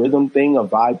just a rhythm thing, a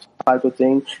vibe type of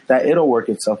thing that it'll work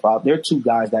itself out. They're 2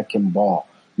 guys that can ball.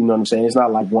 You know what I'm saying? It's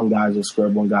not like one guy is a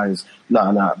scrub, one guy is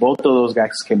nah. Both of those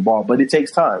guys can ball, but it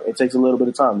takes time. It takes a little bit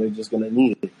of time. They're just going to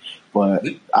need it. But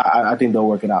I think they'll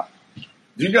work it out.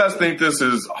 Do you guys think this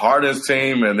is Harden's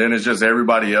team and then it's just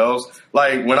everybody else?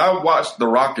 Like when I watched the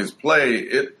Rockets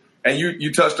play, and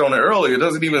you touched on it earlier, it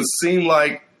doesn't even seem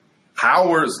like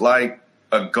Howard's like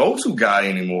a go-to guy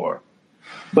anymore.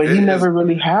 But he never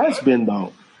really has been,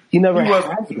 though. He never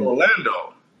has been. In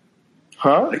Orlando.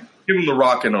 Huh? Like, give him the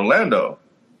rock in Orlando.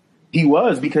 He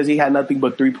was, because he had nothing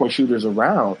but 3-point shooters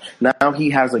around. Now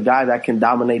he has a guy that can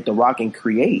dominate the rock and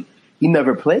create. He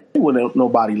never played with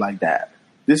nobody like that.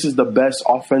 This is the best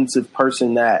offensive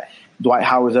person that Dwight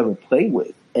Howard's ever played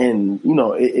with. And,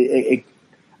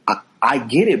 I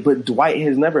get it, but Dwight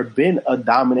has never been a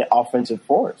dominant offensive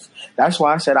force. That's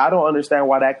why I said I don't understand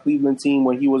why that Cleveland team,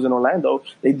 when he was in Orlando,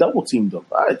 they double teamed him.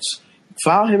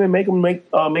 Foul him and make him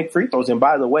make free throws. And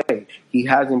by the way, he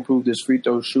has improved his free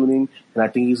throw shooting, and I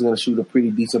think he's going to shoot a pretty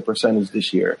decent percentage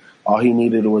this year. All he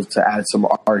needed was to add some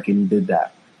arc, and he did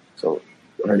that. So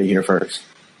heard it here first.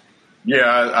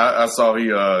 Yeah, I saw he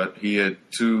had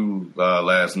 2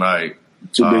 last night.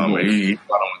 Two big ones. He shot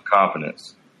them with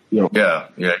confidence. Yep. Yeah,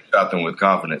 he shot them with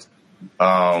confidence.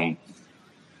 What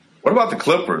about the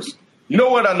Clippers? You know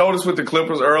what I noticed with the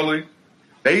Clippers early?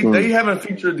 They haven't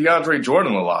featured DeAndre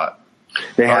Jordan a lot.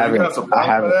 They haven't. You guys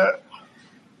surprised by that?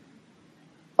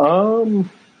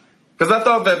 Because I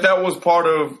thought that was part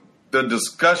of the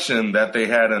discussion that they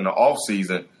had in the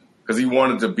offseason, because he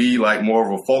wanted to be like more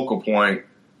of a focal point,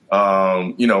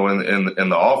 in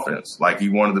the offense. Like he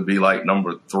wanted to be like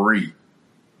number 3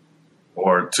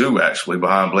 or 2, actually,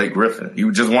 behind Blake Griffin. He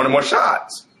just wanted more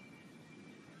shots.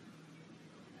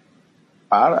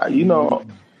 Go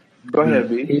ahead,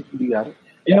 B. You got it.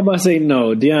 Yeah, I'm about to say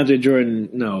no. DeAndre Jordan,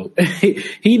 no.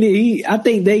 he I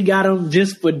think they got him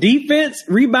just for defense,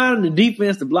 rebounding the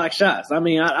defense to block shots. I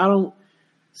mean, I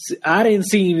didn't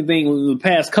see anything in the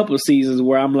past couple of seasons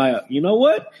where I'm like, you know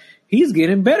what? He's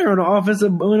getting better on the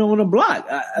offensive on the block.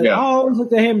 I always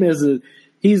look at him as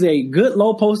he's a good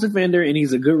low post defender and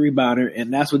he's a good rebounder,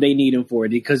 and that's what they need him for,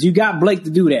 because you got Blake to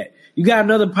do that. You got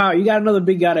another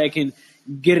big guy that can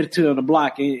get it to on the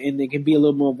block and they can be a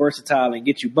little more versatile and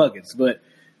get you buckets. But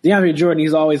DeAndre Jordan,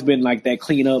 he's always been like that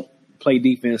clean up, play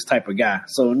defense type of guy.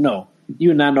 So no,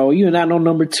 you're not no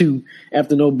number 2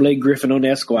 after no Blake Griffin on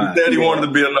that squad. He said he wanted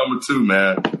to be a number 2,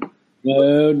 man.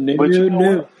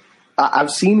 No.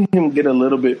 I've seen him get a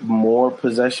little bit more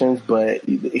possessions, but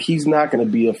he's not going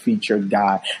to be a featured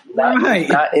guy.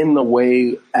 Not in the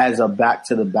way as a back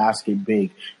to the basket big.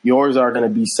 Yours are going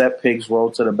to be set picks, roll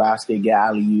to the basket, get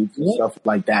alley-oops and stuff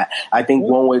like that. I think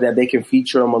one way that they can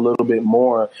feature him a little bit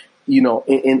more, in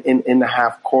the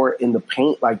half court, in the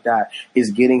paint like that,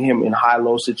 is getting him in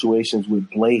high-low situations with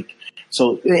Blake.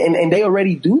 So, and they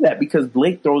already do that because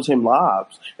Blake throws him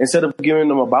lobs. Instead of giving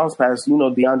him a bounce pass,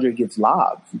 DeAndre gets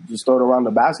lobs. Just throw it around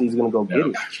the basket, he's going to go get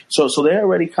it. So they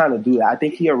already kind of do that. I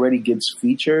think he already gets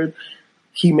featured.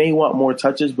 He may want more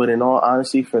touches, but in all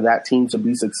honesty, for that team to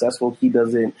be successful, he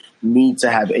doesn't need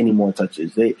to have any more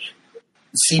touches.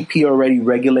 CP already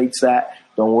regulates that.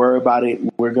 Don't worry about it.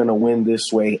 We're going to win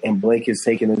this way. And Blake has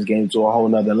taken his game to a whole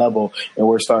nother level, and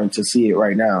we're starting to see it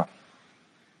right now.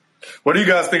 What do you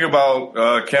guys think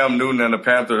about Cam Newton and the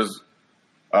Panthers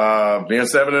being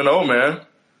 7-0, man?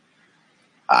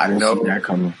 I didn't see that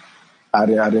coming. I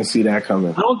didn't see that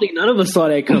coming. I don't think none of us saw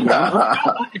that coming.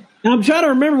 I'm trying to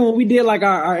remember when we did like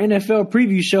our NFL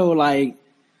preview show. Like,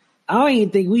 I don't even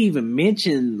think we even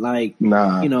mentioned And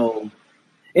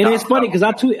it's funny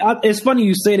because it's funny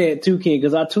you say that too, Ken,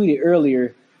 because I tweeted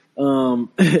earlier.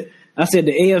 I said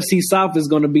the AFC South is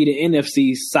going to be the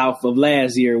NFC South of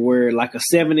last year, where like a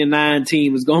 7-9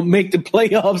 team is going to make the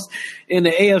playoffs in the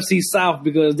AFC South,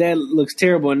 because that looks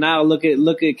terrible. And now look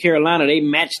at Carolina; they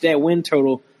matched that win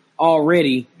total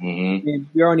already, and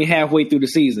you're only halfway through the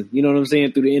season. You know what I'm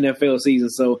saying? Through the NFL season.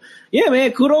 So yeah,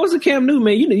 man, kudos to Cam Newton,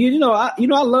 man. I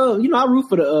root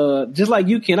for the just like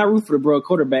you, Ken. I root for the bro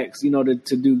quarterbacks,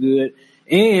 to do good.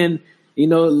 And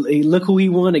look who he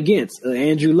won against,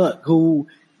 Andrew Luck, who.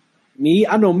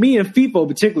 I know me and FIFO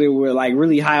particularly were like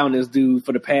really high on this dude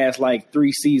for the past like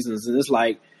 3 seasons. And it's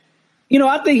like,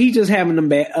 I think he's just having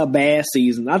a bad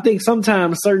season. I think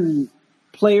sometimes certain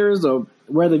players, or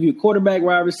whether you're quarterback,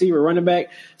 wide receiver, running back,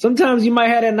 sometimes you might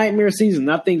have that nightmare season.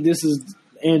 I think this is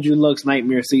Andrew Luck's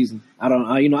nightmare season.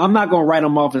 I'm not going to write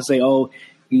him off and say, oh,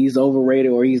 he's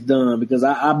overrated or he's done, because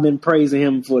I've been praising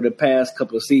him for the past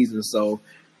couple of seasons. So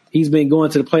he's been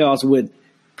going to the playoffs with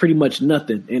pretty much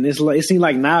nothing, and it seems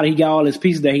like now that he got all his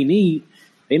pieces that he need,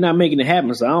 they're not making it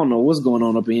happen. So I don't know what's going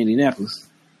on up in Indianapolis.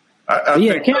 Cam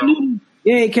Newton.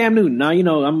 Yeah, Cam Newton. Now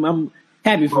I'm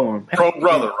happy for him. Pro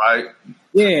brother, right?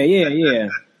 Yeah.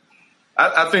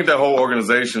 I think that whole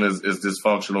organization is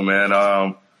dysfunctional, man.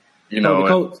 The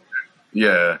coach.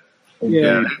 Yeah.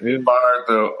 They fired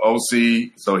the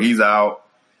OC, so he's out.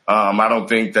 I don't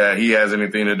think that he has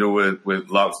anything to do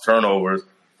with Luck's turnovers.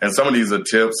 And some of these are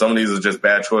tips. Some of these are just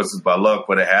bad choices by Luck,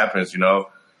 but it happens,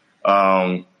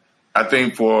 I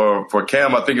think for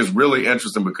Cam, I think it's really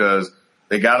interesting because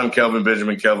they got him Kelvin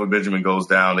Benjamin. Kelvin Benjamin goes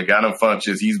down. They got him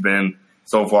Funches. He's been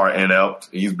so far inept.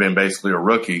 He's been basically a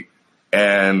rookie,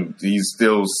 and he's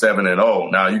still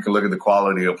 7-0. Now you can look at the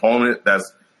quality of opponent.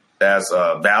 That's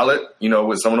valid,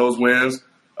 with some of those wins.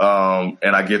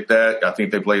 And I get that. I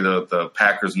think they play the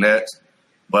Packers next.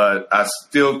 But I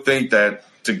still think that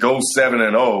to go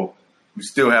 7-0, you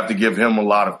still have to give him a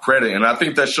lot of credit. And I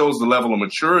think that shows the level of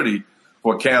maturity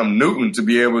for Cam Newton to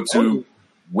be able to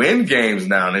win games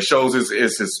now. And it shows his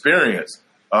experience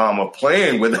of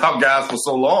playing without guys for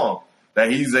so long that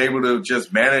he's able to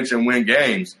just manage and win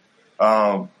games.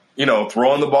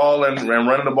 Throwing the ball and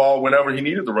running the ball whenever he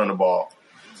needed to run the ball.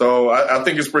 So I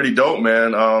think it's pretty dope,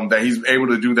 man, that he's able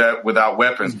to do that without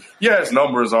weapons. Yeah, his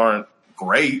numbers aren't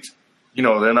great.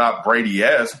 They're not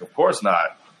Brady-esque. Of course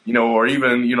not. Or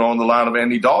even, on the line of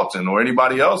Andy Dalton or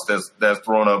anybody else that's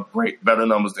throwing up better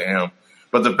numbers than him.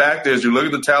 But the fact is, you look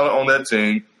at the talent on that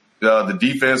team, the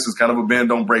defense is kind of a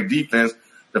bend-don't-break defense.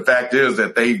 The fact is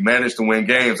that they've managed to win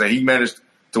games, and he managed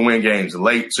to win games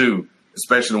late, too,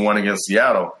 especially the one against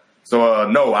Seattle. So,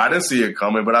 no, I didn't see it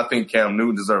coming, but I think Cam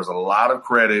Newton deserves a lot of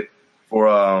credit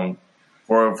for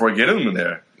getting him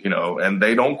there, and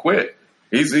they don't quit.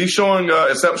 He's showing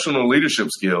exceptional leadership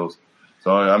skills.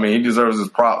 So, I mean, he deserves his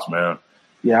props, man.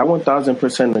 Yeah, I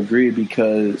 1,000% agree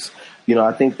because,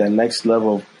 I think the next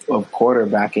level of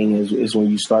quarterbacking is when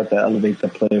you start to elevate the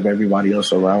play of everybody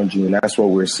else around you, and that's what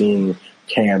we're seeing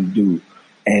Cam do.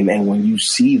 And when you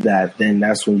see that, then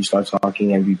that's when you start talking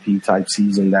MVP type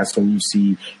season. That's when you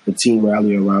see the team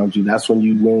rally around you. That's when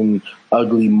you win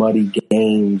ugly, muddy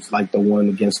games like the one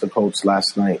against the Colts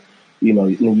last night.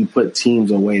 When you put teams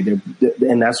away,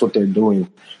 and that's what they're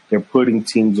doing. They're putting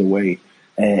teams away.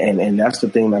 And that's the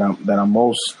thing that I'm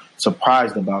most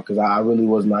surprised about because I really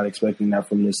was not expecting that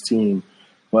from this team.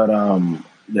 But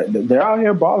they're out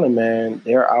here balling, man.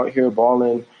 They're out here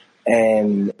balling,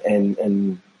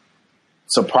 and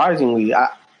surprisingly,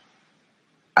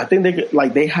 I think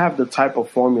they have the type of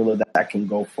formula that can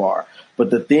go far. But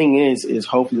the thing is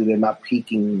hopefully they're not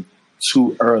peaking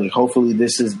too early. Hopefully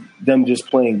this is them just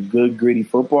playing good, gritty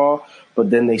football, but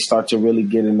then they start to really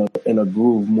get in a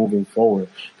groove moving forward.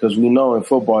 Because we know in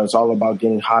football it's all about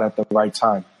getting hot at the right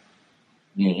time.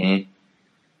 Mm-hmm.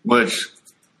 Which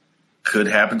could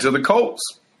happen to the Colts.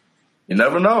 You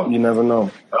never know. You never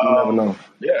know.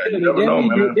 Yeah, you never know,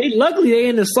 man. Luckily, they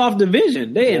in the soft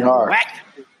division. They in whack.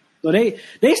 So they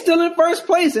still in first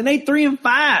place, and they 3-5.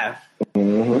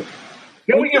 Mm-hmm.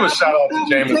 Can we give a shout out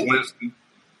to Jameis Winston?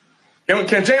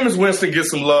 Can Jameis Winston get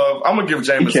some love? I'm gonna give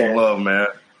Jameis some love, man.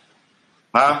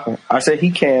 Huh? I said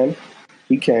he can.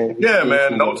 He can. Yeah,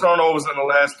 man. No turnovers in the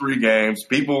last 3 games.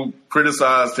 People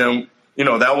criticized him.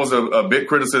 That was a big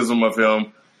criticism of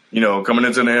him. Coming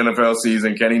into the NFL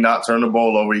season, can he not turn the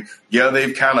ball over? Yeah,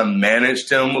 they've kind of managed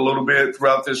him a little bit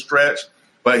throughout this stretch,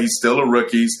 but he's still a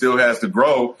rookie. He still has to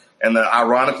grow. And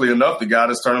ironically enough, the guy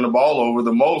that's turning the ball over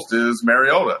the most is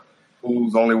Mariota,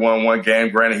 who's only won 1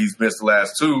 game. Granted, he's missed the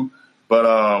last 2, but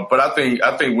I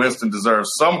think Winston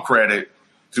deserves some credit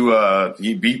to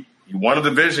he won a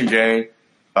division game.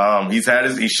 He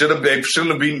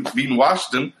shouldn't have beaten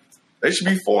Washington. They should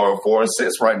be 4-6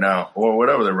 right now, or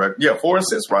whatever their record. Yeah,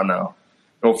 4-6 right now.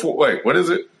 No, wait, what is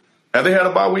it? Have they had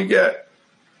a bye week yet?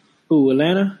 Who,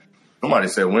 Atlanta? Somebody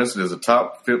said Winston is a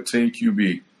top 15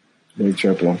 QB. They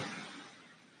triple.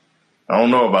 I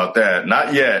don't know about that.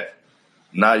 Not yet.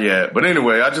 But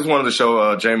anyway, I just wanted to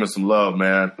show Jameis some love,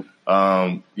 man.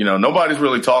 Nobody's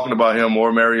really talking about him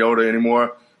or Mariota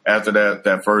anymore after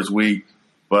that first week.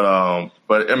 But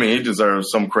I mean, he deserves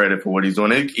some credit for what he's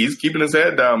doing. He's keeping his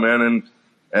head down, man,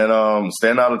 and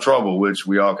staying out of trouble, which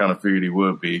we all kind of figured he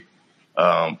would be.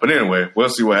 But anyway, we'll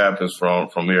see what happens from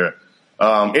here.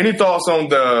 Any thoughts on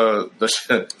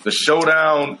the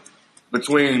showdown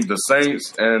between the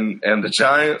Saints and the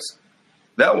Giants?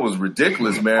 That was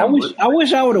ridiculous, man. I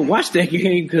wish I would have watched that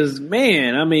game because,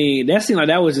 man, I mean, that seemed like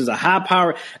that was just a high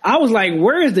power. I was like,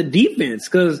 where is the defense?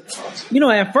 Because,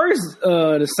 at first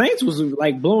the Saints was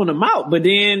like blowing them out. But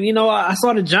then, I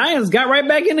saw the Giants got right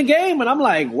back in the game. And I'm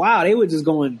like, wow, they were just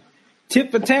going tit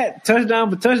for tat,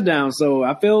 touchdown for touchdown. So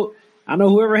I know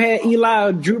whoever had Eli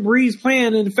or Drew Brees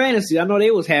playing in the fantasy, I know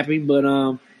they was happy.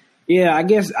 But, yeah, I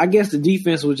guess the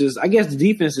defense was just. I guess the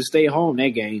defense to stay home that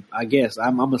game. I guess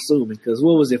I'm assuming because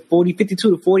what was it, 52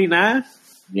 to 49?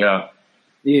 Yeah.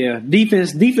 Yeah,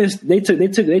 defense. They took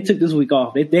this week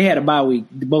off. They had a bye week.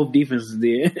 Both defenses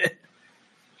did.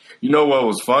 What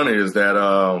was funny is that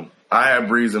I had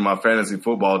Breeze in my fantasy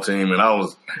football team, and I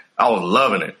was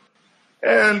loving it.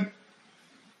 And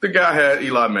the guy had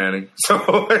Eli Manning,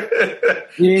 so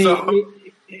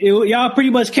y'all pretty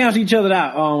much cancel each other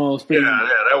out almost. Yeah,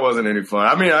 that wasn't any fun.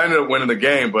 I mean, I ended up winning the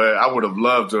game, but I would have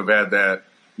loved to have had that.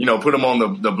 Put him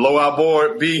on the blowout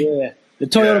board. Yeah. The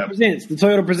Toyota presents. The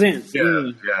Toyota presents.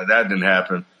 Yeah, that didn't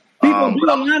happen. People do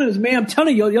the lineups, man. I'm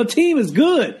telling you, your team is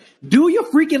good. Do your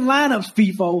freaking lineups,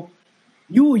 FIFO.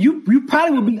 You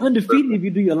probably would be undefeated if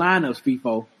you do your lineups,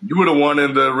 FIFO. You would have won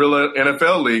in the real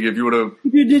NFL league if you would have.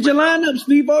 If you did your lineups,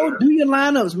 FIFO, do your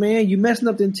lineups, man. You messing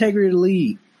up the integrity of the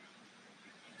league.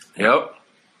 Yep.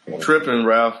 Tripping,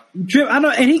 Ralph. I know,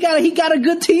 and he got a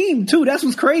good team too. That's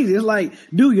what's crazy. It's like,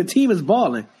 dude, your team is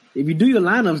balling. If you do your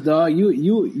lineups, dog,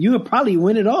 you'll probably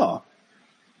win it all.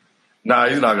 Nah,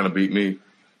 he's not gonna beat me.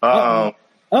 Well,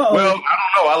 I don't know.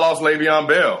 I lost Le'Veon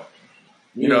Bell.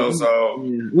 You know, so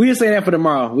we'll say that for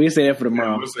tomorrow. We'll say that for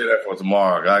tomorrow.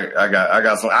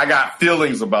 I got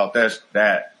feelings about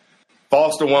that.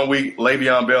 Foster 1 week,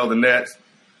 Le'Veon Bell the next.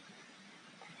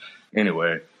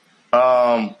 Anyway,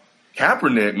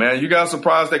 Kaepernick, man, you guys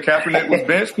surprised that Kaepernick was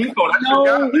benched? He should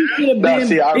have been.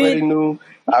 See, I already knew.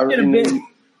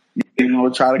 You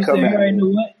try to come at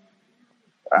me.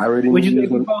 I already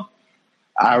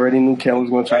knew Ken was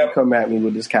going to try to come at me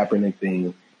with this Kaepernick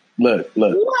thing. Look.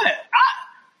 What?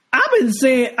 I've been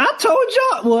saying, I told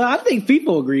y'all, well, I think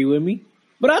people agree with me,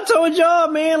 but I told y'all,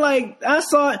 man, like, I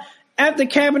saw after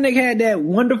Kaepernick had that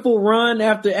wonderful run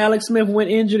after Alex Smith went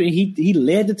injured and he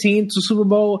led the team to Super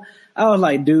Bowl, I was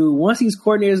like, dude, once these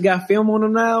coordinators got film on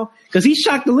him now, because he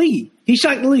shocked the league. I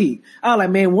was like,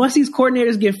 man, once these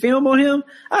coordinators get film on him,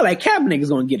 I was like, Kaepernick is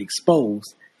going to get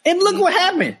exposed. And look what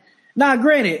happened. Now,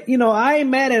 granted, I ain't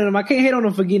mad at him. I can't hate on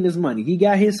him for getting his money. He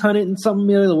got his $100 and something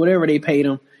million or whatever they paid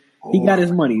him. He got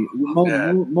his money.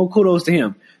 More kudos to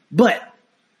him. But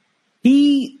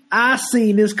I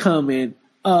seen this coming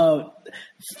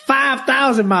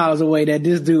 5,000 miles away that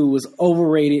this dude was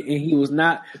overrated and he was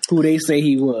not who they say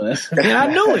he was. And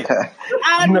I knew it.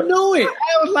 I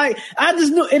was like, I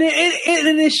just knew. And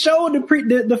it showed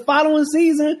the following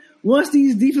season, once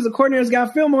these defensive coordinators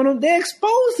got film on him, they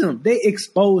exposed him. They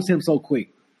exposed him so quick.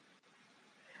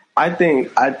 I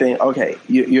think. Okay,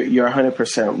 you're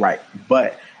 100% right,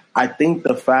 but I think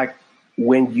the fact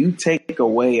when you take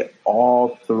away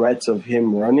all threats of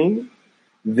him running,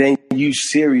 then you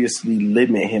seriously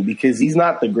limit him because he's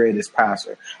not the greatest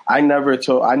passer. I never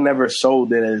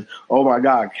sold it as, oh my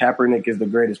God, Kaepernick is the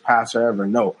greatest passer ever.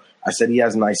 No, I said he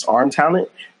has nice arm talent,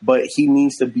 but he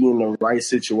needs to be in the right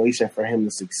situation for him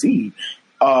to succeed.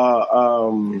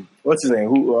 What's his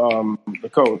name? The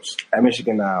coach at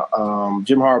Michigan now?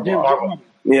 Jim Harbaugh.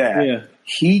 Yeah.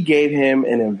 He gave him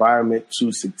an environment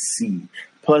to succeed.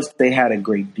 Plus, they had a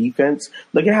great defense.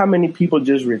 Look at how many people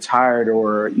just retired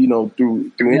or,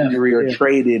 through injury or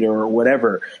traded or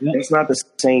whatever. Yeah. It's not the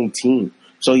same team.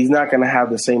 So he's not going to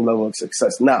have the same level of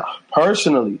success. Now,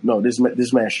 personally, no, this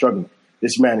man's struggling.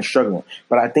 This man is struggling.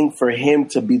 But I think for him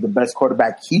to be the best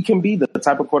quarterback he can be, the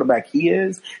type of quarterback he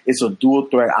is, it's a dual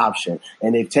threat option.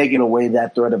 And they've taken away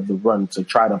that threat of the run to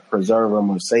try to preserve him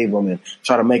or save him and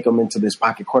try to make him into this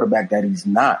pocket quarterback that he's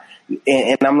not.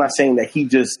 And I'm not saying that he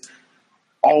just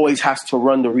always has to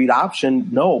run the read option.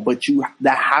 No, but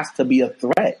that has to be a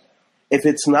threat. If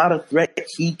it's not a threat,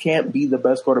 he can't be the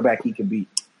best quarterback he can be.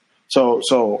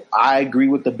 So I agree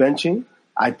with the benching.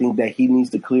 I think that he needs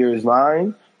to clear his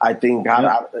line. I think, I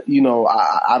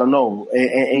don't know.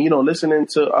 And listening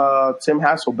to Tim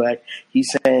Hasselbeck, he's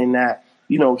saying that,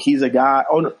 he's a guy.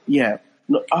 Oh, no, yeah.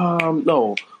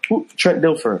 No. Trent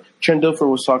Dilfer. Trent Dilfer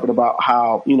was talking about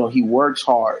how, he works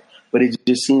hard, but it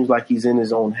just seems like he's in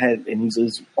his own head and he's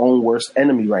his own worst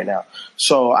enemy right now.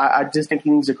 So I just think he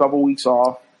needs a couple weeks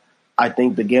off. I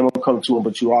think the game will come to him,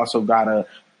 but you also got to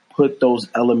put those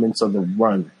elements of the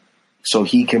run so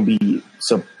he can be,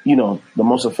 the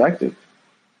most effective.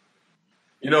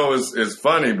 It's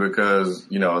funny because,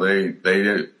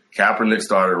 Kaepernick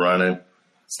started running,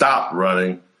 stopped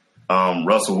running.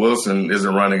 Russell Wilson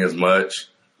isn't running as much.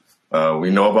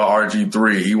 We know about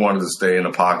RG3. He wanted to stay in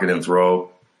the pocket and throw.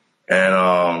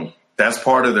 And that's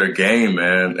part of their game,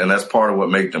 man. And that's part of what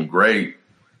made them great.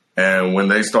 And when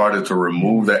they started to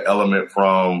remove that element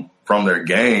from their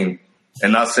game,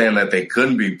 and not saying that they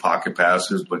couldn't be pocket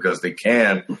passers because they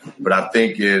can, but I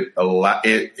think it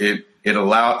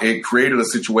created a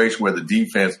situation where the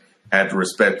defense had to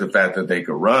respect the fact that they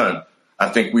could run. I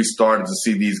think we started to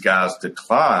see these guys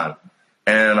decline.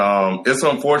 And it's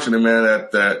unfortunate, man,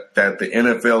 that the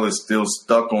NFL is still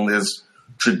stuck on this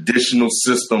traditional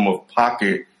system of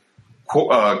pocket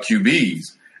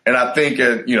QBs. And I think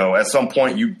at some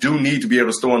point you do need to be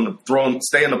able to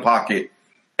stay in the pocket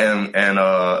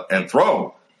and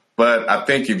throw. But I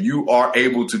think if you are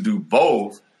able to do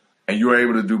both, and you're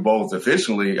able to do both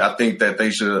efficiently, I think that they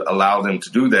should allow them to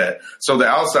do that. So the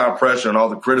outside pressure and all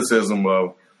the criticism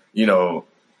of,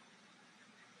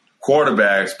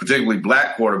 quarterbacks, particularly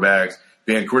black quarterbacks,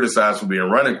 being criticized for being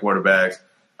running quarterbacks,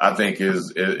 I think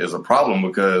is a problem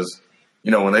because,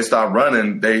 when they stop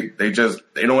running, they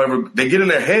get in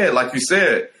their head, like you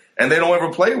said, and they don't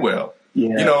ever play well.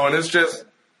 Yeah. And it's just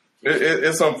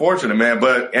it's unfortunate, man.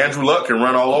 But Andrew Luck can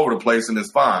run all over the place, and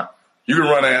it's fine. You can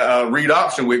run a read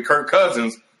option with Kirk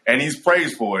Cousins, and he's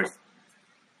praised for it.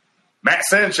 Mark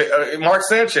Sanchez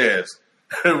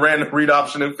ran the read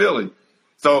option in Philly.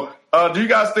 So do you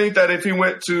guys think that if he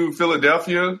went to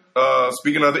Philadelphia,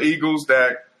 speaking of the Eagles,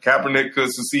 that Kaepernick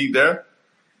could succeed there?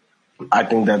 I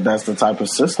think that that's the type of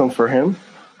system for him.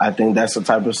 I think that's the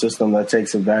type of system that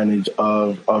takes advantage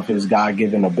of his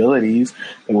God-given abilities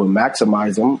and would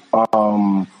maximize them.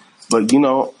 But, you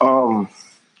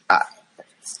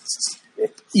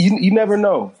never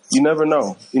know. You never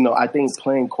know. I think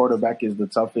playing quarterback is the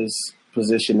toughest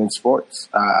position in sports.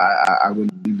 I really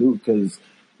do, because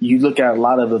you look at a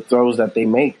lot of the throws that they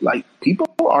make, like, people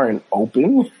aren't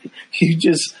open. You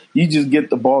just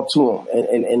get the ball to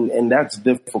them, and that's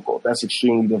difficult. That's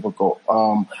extremely difficult.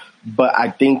 But I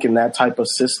think in that type of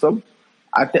system,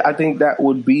 I think that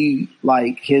would be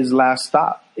like his last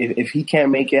stop. If he can't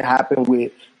make it happen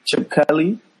with Chip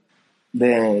Kelly,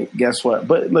 then guess what?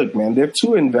 But look, man, they're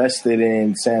too invested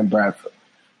in Sam Bradford.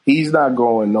 He's not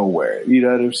going nowhere. You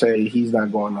know what I'm saying? He's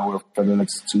not going nowhere for the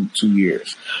next two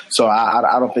years. So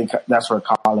I don't think that's where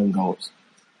Colin goes.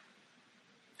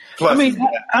 Plus,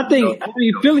 I think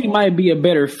Philly might be a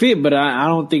better fit, but I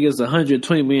don't think it's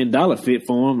 $120 million fit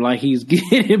for him. Like, he's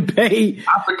getting paid.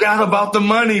 I forgot about the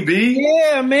money, B.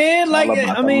 Yeah, man. Like,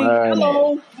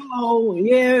 hello.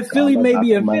 Yeah, Philly may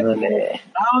be a fit. I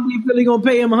don't think Philly gonna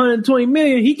pay him $120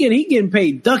 million. He getting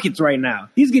paid ducats right now.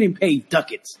 He's getting paid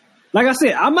ducats. Like I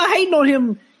said, I'm not hating on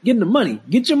him getting the money.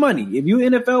 Get your money. If you're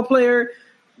an NFL player,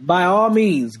 by all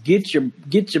means, get your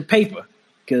paper.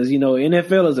 Because,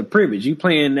 NFL is a privilege. You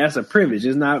playing, that's a privilege.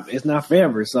 It's not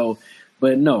forever. So,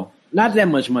 but no, not that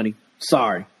much money.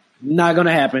 Sorry. Not going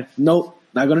to happen. Nope.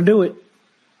 Not going to do it.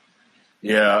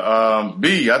 Yeah.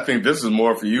 B, I think this is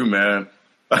more for you, man.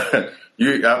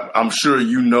 I'm sure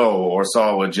you know or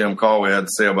saw what Jim Caldwell had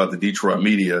to say about the Detroit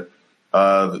media.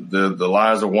 The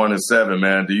Lions are 1-7,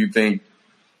 man. Do you think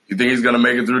he's going to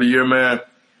make it through the year, man?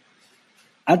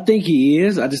 I think he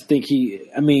is. I just think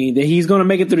that he's going to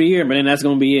make it through the year, but then that's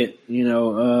going to be it.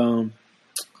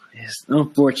 It's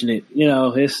unfortunate.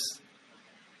 It's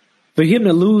for him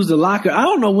to lose the locker. I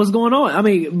don't know what's going on. I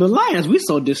mean, the Lions, we're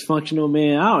so dysfunctional,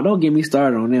 man. Don't get me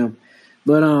started on them.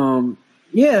 But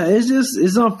yeah,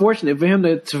 it's unfortunate for him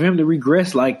to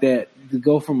regress like that. To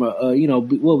go from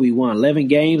what we won 11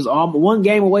 games, one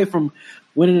game away from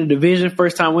winning the division.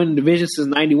 First time winning the division since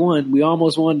 '91. We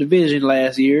almost won division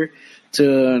last year.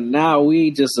 To now,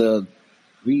 we just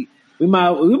we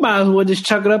might as well just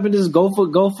chuck it up and just go for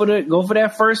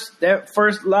that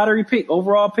first lottery pick,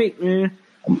 overall pick, man.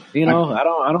 I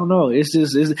don't know. It's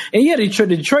and yeah,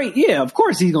 Detroit. Yeah, of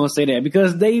course he's gonna say that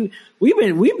because we've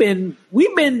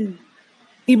been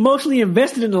emotionally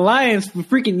invested in the Lions for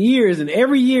freaking years, and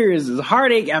every year is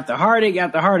heartache after heartache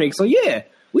after heartache. So yeah,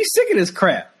 we sick of this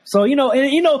crap. So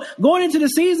going into the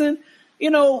season.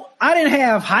 I didn't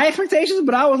have high expectations,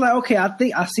 but I was like, okay,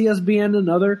 I see us being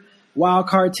another wild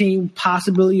card team,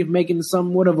 possibility of making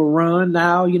somewhat of a run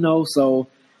now, so,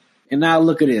 and now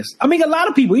look at this. I mean, a lot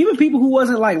of people, even people who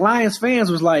wasn't like Lions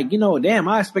fans was like, damn,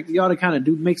 I expected y'all to kind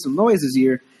of make some noise this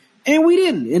year. And we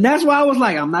didn't. And that's why I was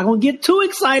like, I'm not going to get too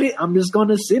excited. I'm just going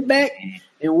to sit back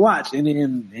and watch.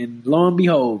 And lo and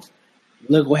behold,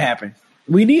 look what happened.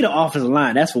 We need an offensive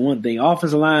line. That's for one thing.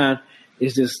 Offensive line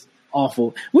is just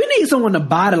awful. We need someone to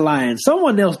buy the Lions,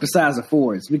 someone else besides the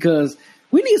Fords, because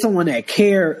we need someone that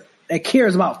cares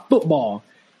about football.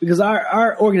 Because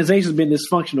our organization's been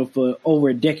dysfunctional for over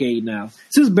a decade now.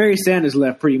 Since Barry Sanders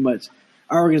left, pretty much,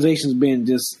 our organization's been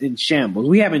just in shambles.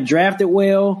 We haven't drafted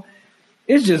well.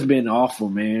 It's just been awful,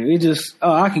 man.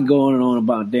 I can go on and on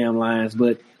about damn Lions,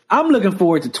 but I'm looking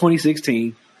forward to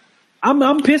 2016.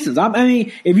 I'm Pistons. I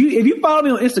mean, if you follow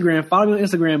me on Instagram,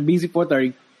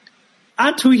 BZ430.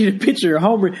 I tweeted a picture of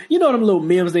Homer. You know them little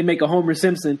memes they make of Homer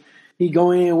Simpson. He go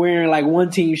in wearing like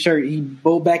one team shirt. He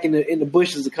go back in the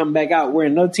bushes to come back out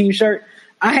wearing another team shirt.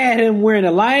 I had him wearing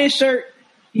a Lions shirt.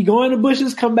 He go in the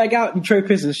bushes, come back out, Detroit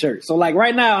Pistons shirt. So like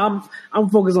right now, I'm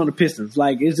focused on the Pistons.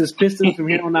 Like it's just Pistons from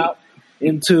here on out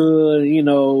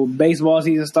into baseball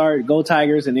season start, go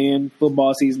Tigers, and then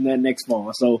football season that next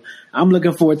fall. So I'm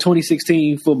looking for a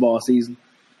 2016 football season.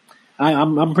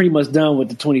 I'm pretty much done with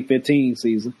the 2015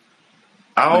 season.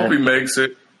 I hope he makes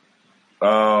it.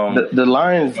 The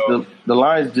Lions, the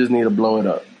Lions just need to blow it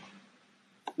up.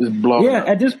 Just blow it up.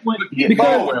 At this point, get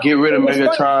rid of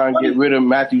Megatron, get rid of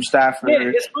Matthew Stafford, get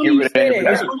rid of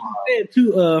everybody. It's funny you said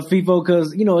too, FIFO,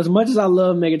 because as much as I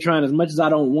love Megatron, as much as I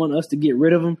don't want us to get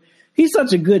rid of him, he's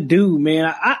such a good dude,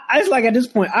 man. It's like at this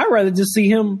point, I'd rather just see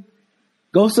him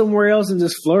go somewhere else and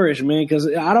just flourish, man. Because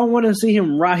I don't want to see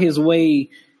him rot his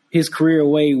career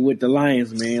away with the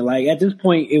Lions, man. Like at this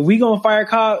point, if we gonna fire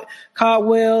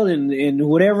Caldwell and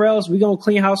whatever else, we gonna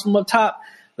clean house from up top.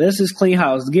 Let's just clean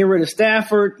house. Get rid of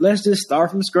Stafford. Let's just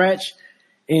start from scratch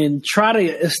and try to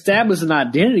establish an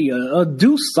identity or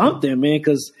do something, man.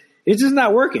 Because it's just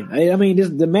not working. I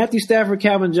mean, the Matthew Stafford,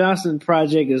 Calvin Johnson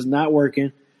project is not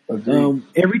working.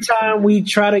 Every time we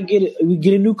try to get a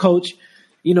new coach,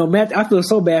 I feel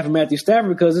so bad for Matthew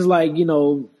Stafford because it's like, a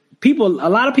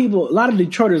lot of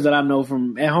Detroiters that I know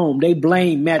from at home, they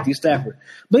blame Matthew Stafford,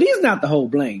 but he's not the whole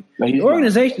blame. The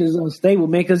organization is unstable,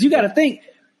 man. Because you got to think,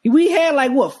 we had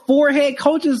 4 head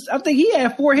coaches. I think he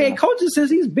had 4 head coaches since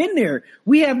he's been there.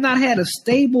 We have not had a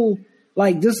stable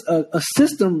a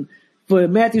system for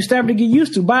Matthew Stafford to get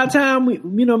used to. By the time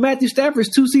Matthew Stafford's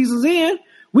 2 seasons in,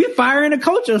 we firing a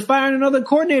coach or firing another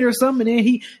coordinator or something, and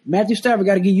then Matthew Stafford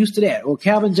got to get used to that, or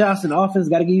Calvin Johnson offense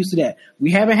got to get used to that.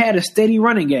 We haven't had a steady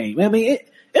running game. I mean,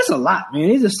 it's a lot, man.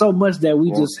 It's just so much that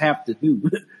we just have to do.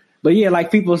 But yeah,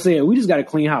 like people said, we just got to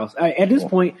clean house. At this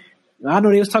point, I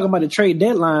know they was talking about the trade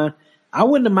deadline. I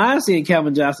wouldn't have mind seeing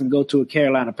Calvin Johnson go to a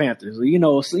Carolina Panthers.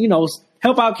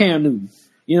 Help out Cam Newton.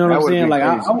 You know what I'm saying? Like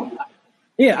I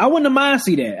wouldn't have mind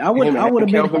see that. I would have been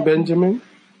Kelvin Benjamin.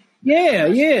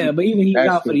 Yeah, but even he's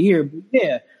out for the year.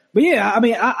 But I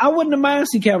mean, I wouldn't have mind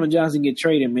see Calvin Johnson get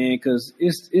traded, man, because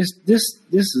this is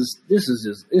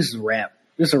a wrap.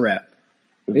 It's a wrap.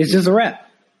 It's just a wrap.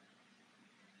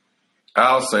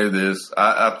 I'll say this: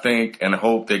 I think and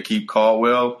hope they keep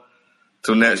Caldwell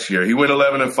till next year. He went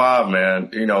 11-5,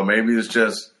 man. Maybe it's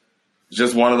just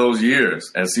one of those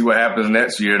years, and see what happens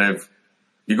next year. And if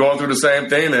you're going through the same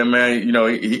thing, then, man,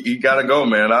 he got to go,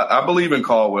 man. I believe in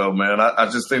Caldwell, man. I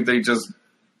just think they just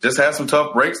had some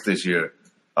tough breaks this year.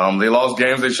 They lost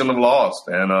games they shouldn't have lost,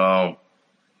 and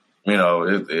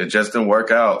it just didn't work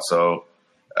out. So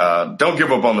don't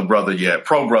give up on the brother yet.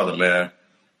 Pro brother, man.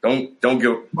 Don't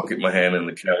get my hand in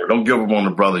the camera. Don't give up on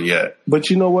the brother yet. But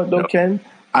you know what, though, Ken?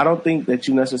 I don't think that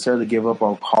you necessarily give up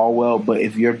on Caldwell, but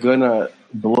if you're gonna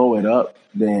blow it up,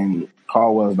 then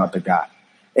Caldwell's not the guy.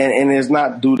 And it's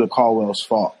not due to Caldwell's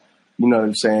fault. You know what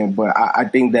I'm saying? But I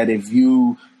think that if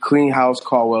you clean house,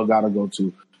 Caldwell got to go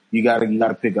too. You got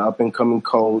to pick an up-and-coming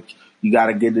coach. You got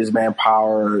to get this man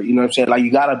power. You know what I'm saying? Like,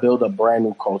 you got to build a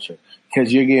brand-new culture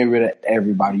because you're getting rid of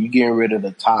everybody. You're getting rid of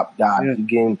the top guys. Yeah. You're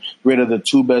getting rid of the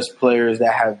 2 best players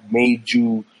that have made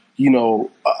you,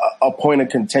 a point of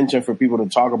contention for people to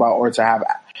talk about or to have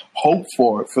hope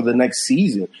for the next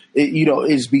season.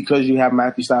 It's because you have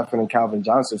Matthew Stafford and Calvin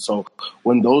Johnson. So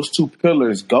when those 2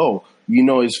 pillars go,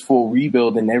 it's full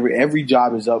rebuild, and every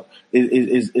job is up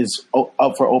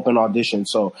for open audition.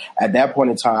 So at that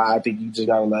point in time, I think you just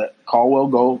gotta let Caldwell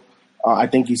go. I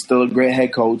think he's still a great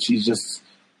head coach. He's just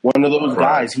one of those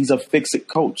guys. He's a fix-it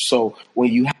coach. So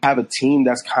when you have a team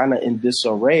that's kind of in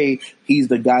disarray, he's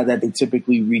the guy that they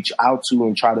typically reach out to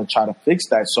and try to fix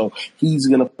that. So he's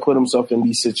going to put himself in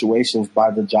these situations by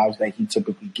the jobs that he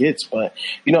typically gets. But,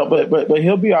 but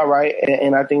he'll be all right.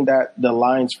 And I think that the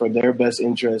Lions, for their best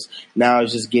interest now,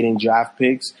 is just getting draft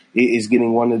picks, is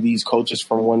getting one of these coaches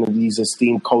from one of these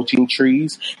esteemed coaching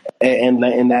trees, and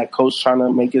that coach trying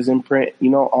to make his imprint,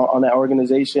 on that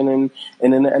organization and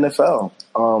in the NFL.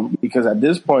 Because at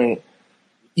this point,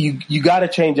 you got to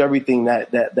change everything that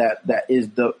is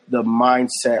the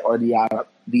mindset or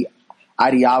the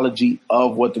ideology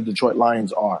of what the Detroit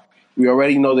Lions are. We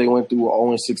already know they went through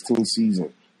an 0-16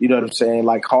 season. You know what I'm saying?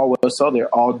 Like Caldwell said, they're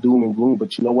all doom and gloom.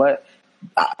 But you know what?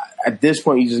 At this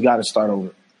point, you just got to start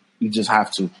over. You just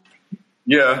have to.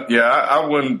 Yeah, I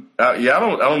wouldn't. I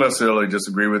don't necessarily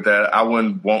disagree with that. I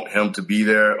wouldn't want him to be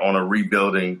there on a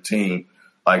rebuilding team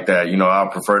like that. I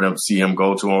prefer to see him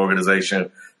go to an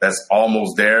organization that's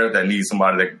almost there, that needs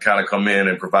somebody that can kind of come in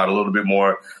and provide a little bit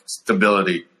more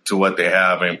stability to what they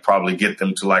have and probably get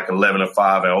them to like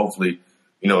 11-5 and hopefully,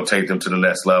 take them to the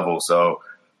next level. So,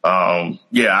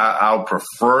 I would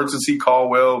prefer to see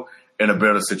Caldwell in a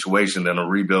better situation than a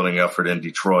rebuilding effort in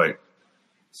Detroit.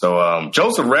 So,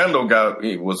 Joseph Randle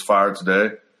was fired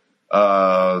today.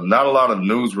 Not a lot of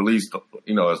news released,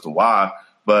 as to why.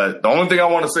 But the only thing I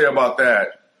want to say about that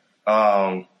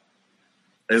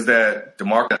is that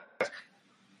DeMarco,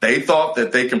 they thought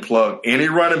that they can plug any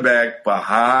running back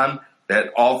behind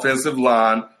that offensive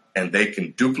line and they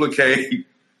can duplicate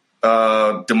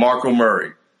DeMarco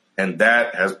Murray. And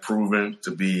that has proven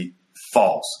to be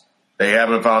false. They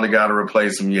haven't found a guy to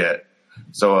replace him yet.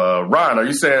 So, Ryan, are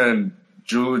you saying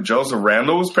Joseph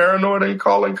Randle was paranoid and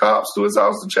calling cops to his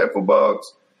house to check for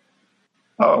bugs?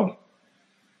 Oh.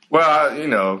 Well,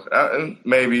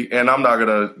 maybe, and I'm not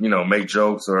gonna, make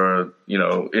jokes or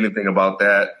anything about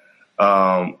that.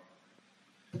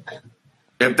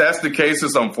 If that's the case,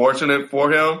 it's unfortunate for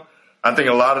him. I think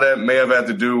a lot of that may have had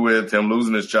to do with him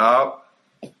losing his job,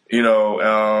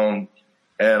 and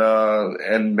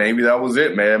maybe that was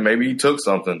it, man. Maybe he took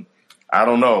something. I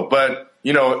don't know, but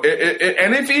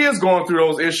and if he is going through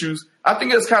those issues, I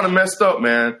think it's kind of messed up,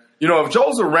 man. If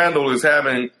Joseph Randle is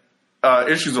having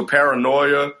issues of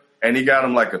paranoia, and he got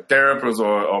him like a therapist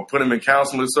or put him in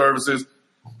counseling services,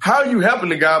 how are you helping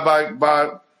the guy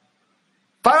by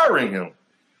firing him?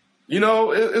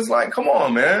 It's like, come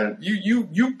on, man. You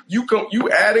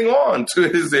adding on to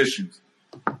his issues.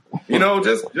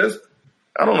 Just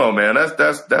I don't know, man.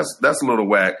 That's a little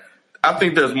whack. I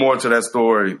think there's more to that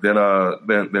story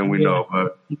than we know.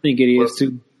 But I think it is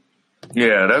too.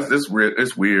 Yeah, it's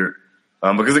weird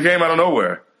because it came out of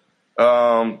nowhere.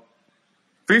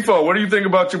 FIFO, what do you think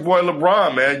about your boy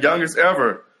LeBron, man? Youngest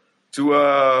ever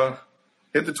to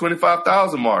hit the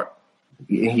 25,000 mark.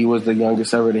 He was the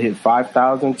youngest ever to hit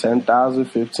 5,000, 10,000,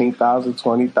 15,000,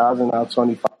 20,000, now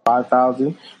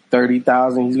 25,000,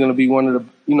 30,000. He's going to be one of the,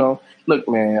 look,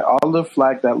 man, all the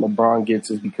flack that LeBron gets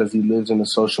is because he lives in the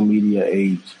social media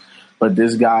age. But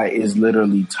this guy is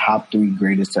literally top 3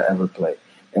 greatest to ever play.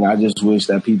 And I just wish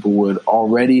that people would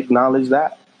already acknowledge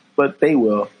that. But they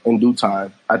will in due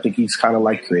time. I think he's kind of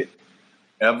like Crit.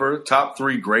 Ever? Top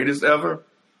 3 greatest ever?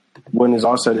 When it's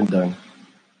all said and done.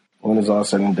 When it's all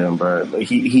said and done, bro.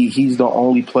 He's the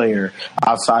only player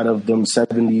outside of them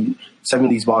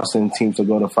 70s Boston teams to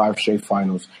go to 5 straight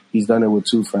finals. He's done it with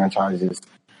 2 franchises.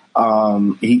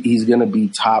 He's going to be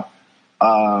top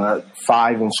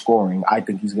 5 in scoring. I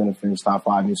think he's going to finish top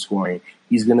 5 in scoring.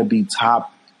 He's going to be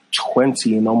top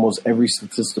 20 in almost every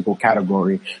statistical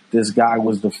category. This guy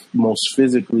was the most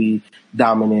physically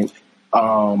dominant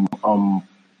perimeter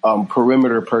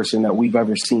person that we've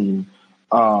ever seen.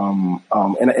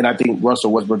 And I think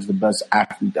Russell Westbrook's the best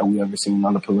athlete that we've ever seen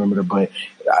on the perimeter. But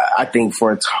I think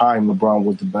for a time, LeBron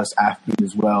was the best athlete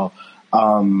as well.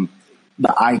 The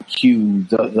IQ,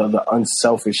 the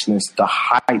unselfishness, the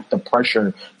hype, the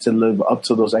pressure to live up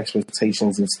to those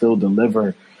expectations and still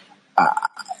deliver.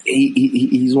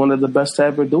 He's one of the best to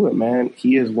ever do it, man.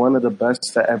 He is one of the best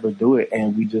to ever do it.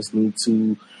 And we just need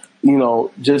to,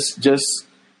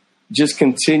 just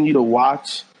continue to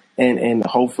watch and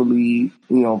hopefully,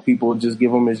 people just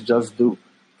give him his just due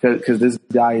because this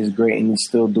guy is great and he's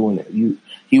still doing it.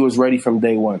 He was ready from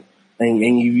day one.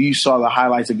 And you saw the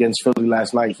highlights against Philly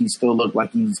last night. He still looked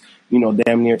like he's,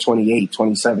 damn near 28,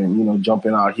 27,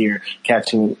 jumping out here,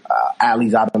 catching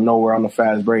alleys out of nowhere on the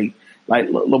fast break. Like,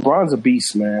 LeBron's a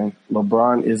beast, man.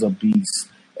 LeBron is a beast.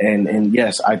 And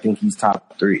yes, I think he's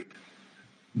top 3.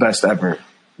 Best ever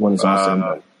when it's all said and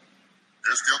done.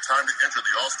 There's still time to enter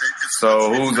the All-State.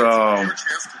 So who's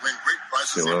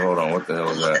hold on, what the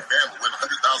hell is that?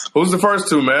 Who's the first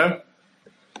 2, man?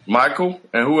 Michael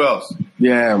and who else?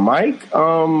 Yeah, Mike.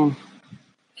 From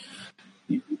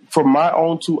my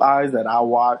own 2 eyes that I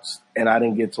watched, and I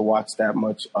didn't get to watch that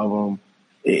much of him.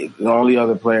 The only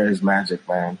other player is Magic,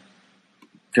 man.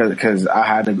 Because I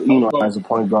had to, as a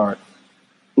point guard.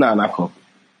 No, not Kobe.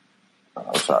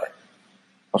 I'm sorry.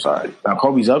 Now,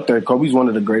 Kobe's up there. Kobe's one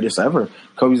of the greatest ever.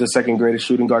 Kobe's the 2nd greatest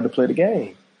shooting guard to play the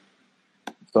game.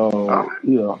 So,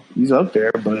 he's up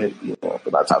there, but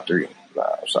not top 3. Nah,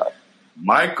 I'm sorry.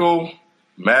 Michael,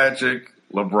 Magic,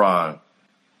 LeBron.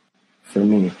 For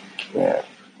me, yeah.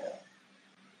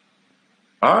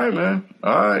 All right, man.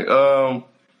 All right.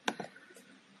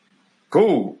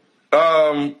 Cool.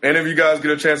 Any of you guys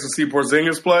get a chance to see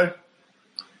Porzingis play?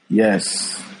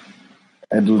 Yes.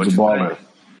 That dude's a baller.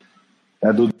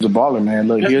 That dude's a baller, man.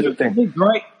 Look, here's the thing.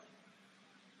 Right?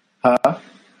 Huh?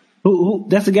 Who?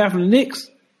 That's the guy from the Knicks?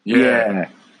 Yeah.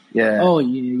 Oh,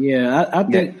 yeah. I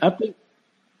think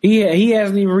he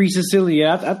hasn't even reached the ceiling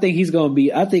yet. I think he's going to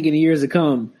be – I think in the years to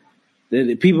come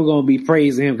that people are going to be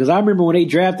praising him. Because I remember when they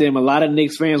drafted him, a lot of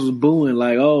Knicks fans was booing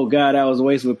like, oh, God, that was a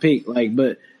waste of a pick.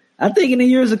 But I think in the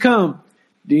years to come,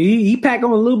 he pack on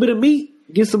a little bit of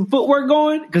meat, get some footwork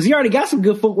going, because he already got some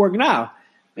good footwork now.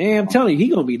 Man, I'm telling you,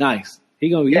 he's going to be nice.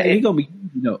 He's going to be,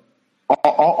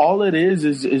 All it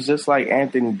is just like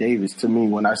Anthony Davis to me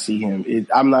when I see him.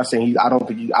 I'm not saying I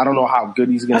don't know how good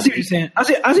he's going to be. I see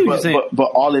what you're saying. But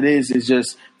all it is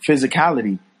just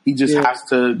physicality. He just has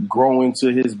to grow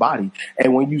into his body.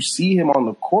 And when you see him on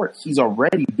the court, he's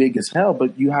already big as hell.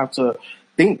 But you have to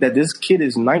think that this kid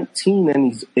is 19 and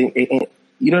he's, and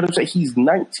you know what I'm saying? He's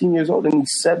 19 years old and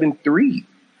he's 7'3".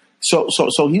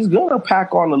 So he's going to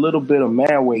pack on a little bit of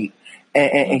man weight.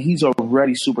 And he's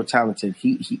already super talented.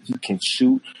 He can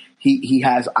shoot. He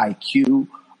has IQ.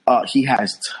 He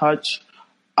has touch.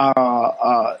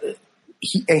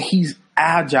 He's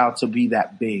agile to be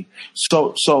that big.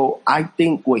 So I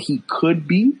think what he could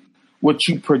be, what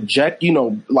you project,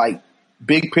 like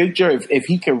big picture, if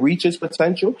he can reach his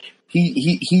potential,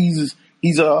 he's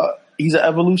an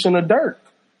evolution of Dirk.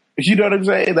 You know what I'm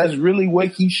saying? That's really what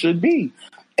he should be.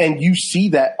 And you see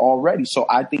that already. So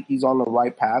I think he's on the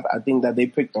right path. I think that they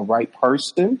picked the right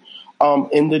person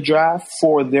in the draft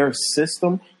for their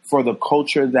system, for the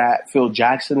culture that Phil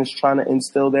Jackson is trying to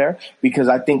instill there. Because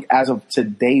I think as of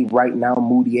today, right now,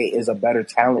 Moutier is a better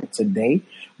talent today.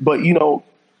 But,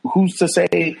 who's to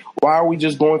say, why are we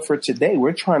just going for today?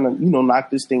 We're trying to,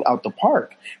 knock this thing out the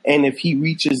park. And if he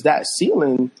reaches that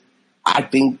ceiling, I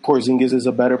think Porzingis is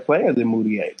a better player than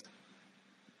Moutier.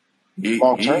 He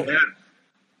had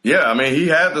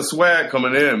the swag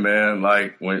coming in, man.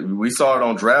 Like when we saw it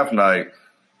on draft night,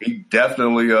 he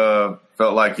definitely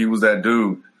felt like he was that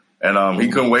dude. And he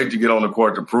couldn't wait to get on the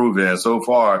court to prove it. And so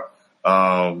far,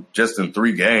 just in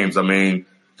 3 games,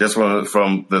 just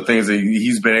from the things that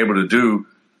he's been able to do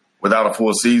without a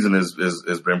full season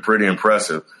has been pretty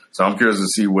impressive. So I'm curious to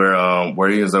see where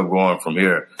he ends up going from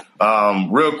here.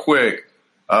 Real quick,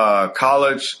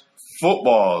 college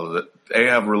football, they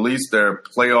have released their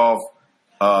playoff,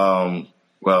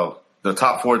 the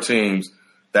top 4 teams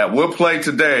that will play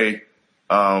today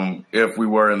if we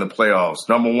were in the playoffs.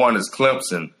 Number 1 is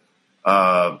Clemson.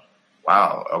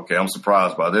 Wow, okay, I'm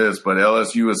surprised by this, but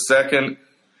LSU is 2nd,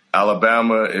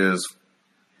 Alabama is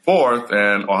 4th,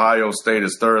 and Ohio State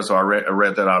is 3rd, so I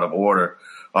read that out of order.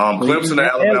 Clemson and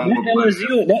Alabama.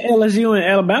 That LSU and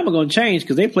Alabama going to change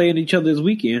because they playing each other this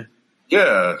weekend.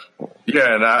 Yeah,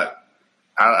 and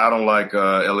I don't like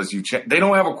LSU. They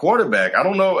don't have a quarterback. I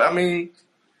don't know. They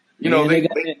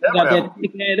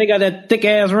got that thick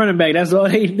ass running back. That's all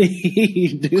they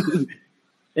need, dude.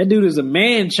 That dude is a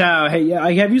man child. Hey,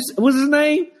 have you? What's his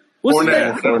name?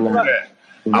 Fournette.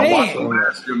 I watched him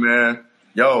last year, man.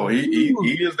 Yo, he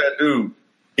is that dude.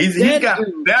 He's got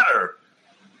better.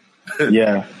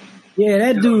 Yeah,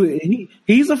 that dude.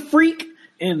 He's a freak.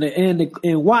 And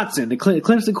Watson, the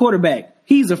Clemson quarterback,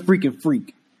 he's a freaking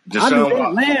freak. I knew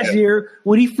that last year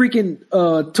when he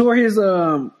freaking tore his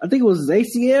I think it was his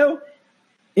ACL,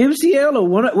 MCL or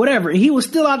whatever, and he was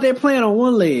still out there playing on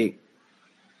one leg.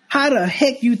 How the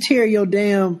heck you tear your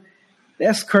damn?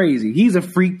 That's crazy. He's a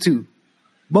freak too.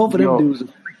 Both of them dudes are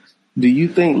freaks. Do you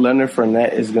think Leonard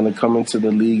Fournette is going to come into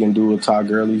the league and do what Todd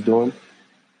Gurley's doing?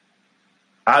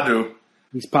 I do.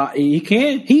 He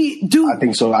can. I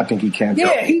think so. I think he can.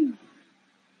 Yeah, he's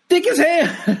thick as hell.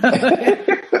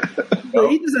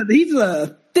 He's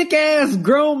a thick ass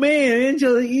grown man.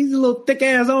 He's a little thick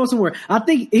ass on somewhere. I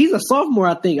think he's a sophomore.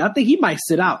 I think he might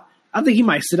sit out. And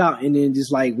then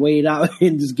just like wait out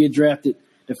and just get drafted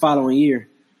the following year.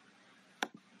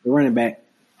 The running back.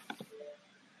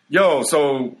 Yo,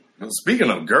 so speaking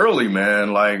of Gurley,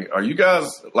 man, like, are you guys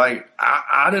like?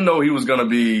 I didn't know he was gonna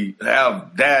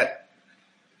have that.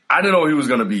 I didn't know he was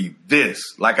gonna be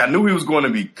this. Like, I knew he was going to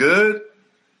be good.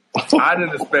 I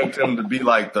didn't expect him to be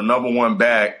like the number 1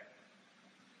 back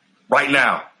right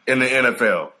now in the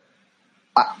NFL.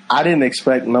 I didn't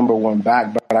expect number 1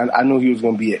 back, but I knew he was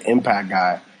going to be an impact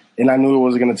guy. And I knew it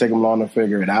wasn't going to take him long to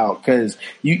figure it out. Because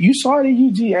you saw it at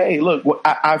UGA. Look,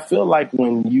 I feel like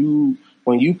when you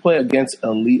play against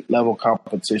elite level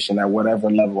competition at whatever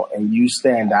level and you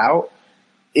stand out,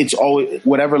 it's always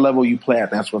whatever level you play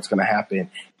at, that's what's going to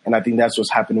happen. And I think that's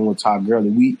what's happening with Todd Gurley.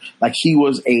 He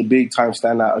was a big time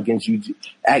standout against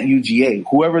at UGA.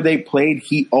 Whoever they played,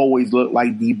 he always looked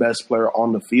like the best player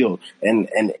on the field. And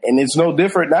it's no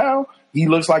different now. He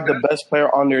looks like the best player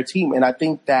on their team. And I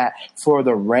think that for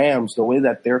the Rams, the way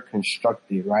that they're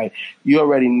constructed, right, you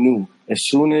already knew as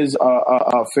soon as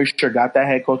Fisher got that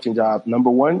head coaching job, number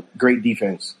 1, great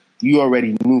defense. You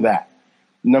already knew that.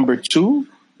 Number 2,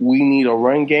 we need a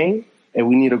run game. And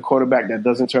we need a quarterback that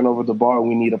doesn't turn over the ball, and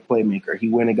we need a playmaker. He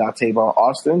went and got Tavon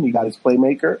Austin. He got his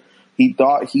playmaker. He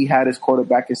thought he had his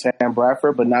quarterback in Sam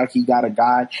Bradford, but now he got a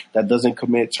guy that doesn't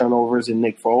commit turnovers in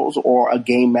Nick Foles, or a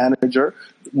game manager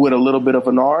with a little bit of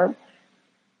an arm.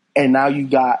 And now you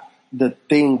got the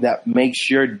thing that makes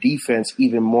your defense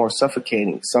even more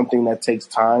suffocating, something that takes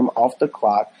time off the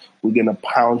clock. We're going to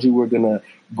pound you. We're going to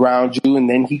ground you, and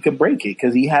then he could break it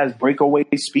because he has breakaway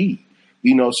speed.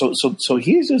 So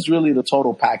he's just really the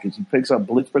total package. He picks up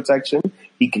blitz protection.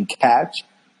 He can catch.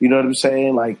 You know what I'm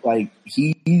saying? Like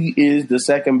he is the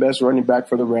second best running back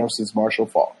for the Rams since Marshall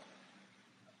Faulk.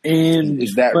 And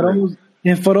is that for real?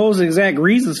 And for those exact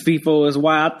reasons, FIFO, is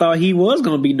why I thought he was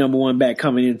going to be number one back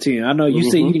coming in 10. I know you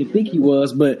said you didn't think he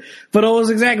was, but for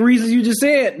those exact reasons you just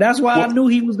said, that's why I knew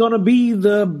he was going to be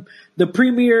the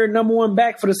premier number one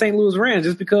back for the St. Louis Rams,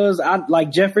 just because I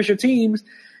like Jeff Fisher teams,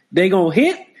 they going to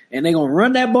hit and they going to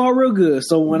run that ball real good.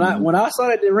 So when I saw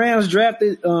that the Rams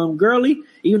drafted Gurley,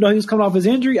 even though he was coming off his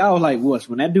injury, I was like, what?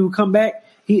 When that dude come back,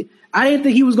 I didn't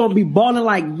think he was going to be balling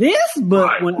like this,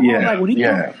 but when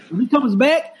he comes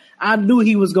back, I knew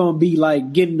he was going to be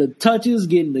like getting the touches,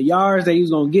 getting the yards that he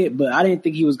was going to get, but I didn't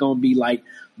think he was going to be like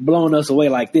blowing us away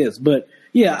like this. But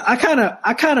yeah, I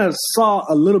kind of saw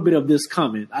a little bit of this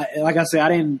coming. Like I said, I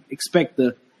didn't expect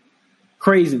the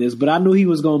craziness, but I knew he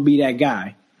was going to be that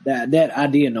guy. That I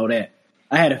did know that.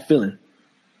 I had a feeling.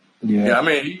 Yeah, I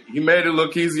mean, he made it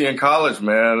look easy in college,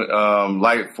 man,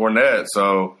 like Fournette.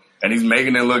 So, and he's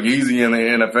making it look easy in the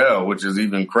NFL, which is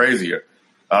even crazier.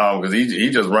 Because he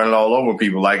just running all over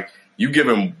people. Like, you give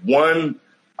him one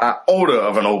iota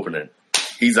of an opening,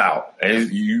 he's out.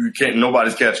 And you can't,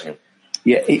 nobody's catching him.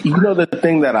 Yeah, you know, the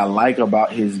thing that I like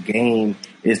about his game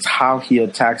is how he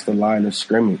attacks the line of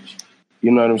scrimmage.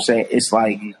 You know what I'm saying? It's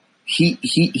like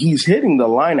he's hitting the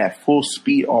line at full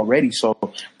speed already. So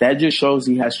that just shows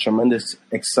he has tremendous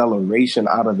acceleration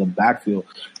out of the backfield.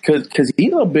 Because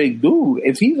he's a big dude.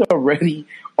 If he's already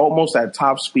almost at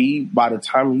top speed by the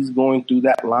time he's going through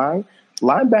that line,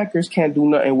 linebackers can't do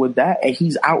nothing with that, and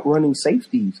he's outrunning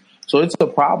safeties. So it's a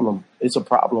problem. It's a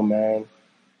problem, man.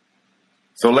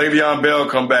 So Le'Veon Bell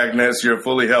come back next year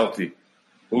fully healthy.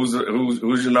 Who's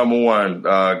your number one,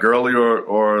 Gurley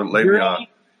or Le'Veon?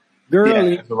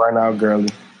 Gurley. Yeah, right now, Gurley.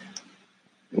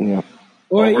 Yeah.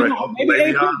 Or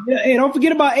maybe AP. Hey, don't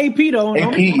forget about AP though.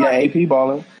 AP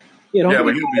balling. Yeah,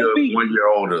 but he'll be 1 year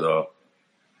older though.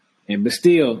 But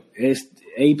still, it's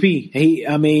AP.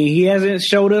 He hasn't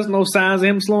showed us no signs of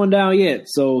him slowing down yet.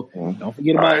 So don't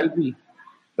forget about AP.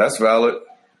 That's valid.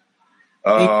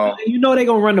 You know they're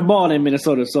gonna run the ball in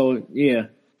Minnesota, so yeah,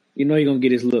 you know you're gonna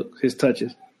get his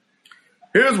touches.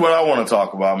 Here's what I want to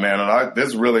talk about, man, and this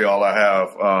is really all I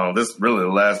have. This is really the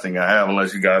last thing I have,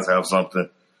 unless you guys have something.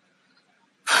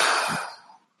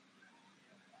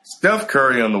 Steph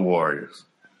Curry and the Warriors.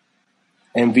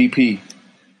 MVP.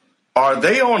 Are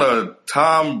they on a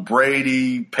Tom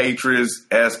Brady,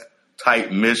 Patriots-esque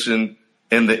type mission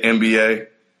in the NBA?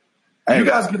 Do you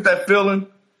guys get that feeling?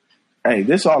 Hey,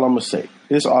 this is all I'm going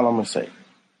to say.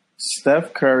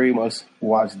 Steph Curry must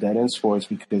watch Dead End Sports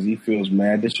because he feels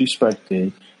mad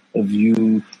disrespected if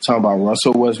you talking about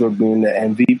Russell Westbrook being the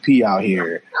MVP out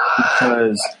here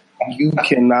because you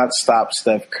cannot stop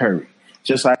Steph Curry.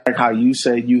 Just like how you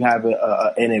said you have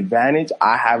an advantage,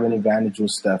 I have an advantage with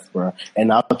Steph, bro.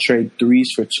 And I'll trade threes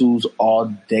for twos all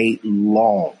day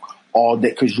long. All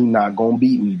day, because you're not going to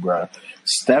beat me, bro.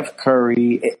 Steph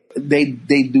Curry, they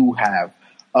do have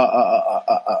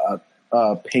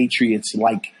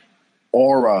Patriots-like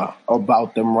aura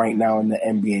about them right now in the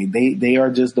NBA. They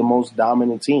are just the most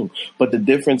dominant team. But the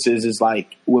difference is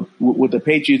like with the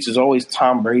Patriots, is always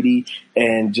Tom Brady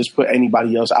and just put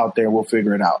anybody else out there, we'll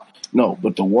figure it out. No,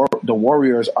 but the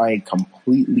Warriors are a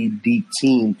completely deep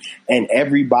team, and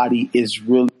everybody is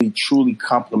really, truly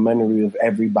complimentary of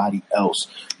everybody else.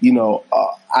 You know,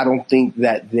 I don't think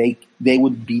that they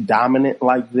would be dominant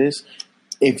like this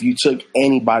if you took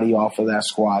anybody off of that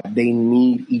squad. They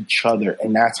need each other,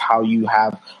 and that's how you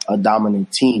have a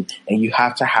dominant team. And you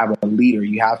have to have a leader.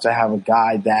 You have to have a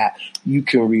guy that you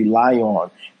can rely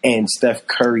on, and Steph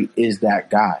Curry is that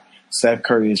guy. Steph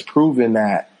Curry has proven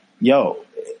that,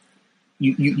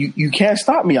 You can't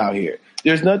stop me out here.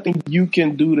 There's nothing you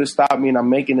can do to stop me, and I'm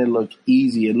making it look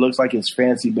easy. It looks like it's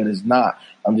fancy, but it's not.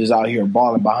 I'm just out here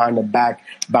balling behind the back,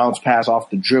 bounce pass off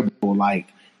the dribble. Like,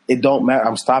 it don't matter.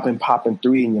 I'm stopping, popping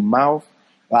three in your mouth.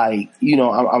 Like,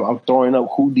 I'm throwing up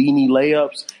Houdini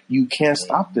layups. You can't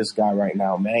stop this guy right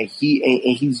now, man.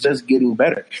 He's just getting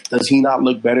better. Does he not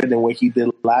look better than what he did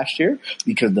last year?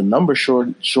 Because the numbers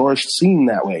sure seem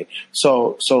that way.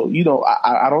 So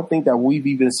I don't think that we've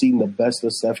even seen the best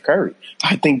of Steph Curry.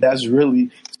 I think that's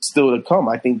really still to come.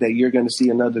 I think that you're going to see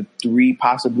another 3,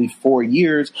 possibly 4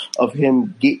 years of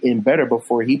him getting better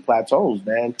before he plateaus,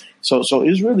 man. So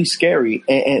it's really scary.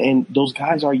 And those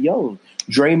guys are young.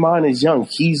 Draymond is young.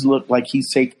 He's looked like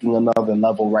he's taking another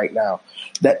level right now.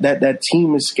 That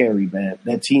team is scary, man.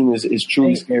 That team is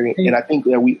truly scary. And I think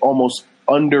that we almost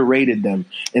underrated them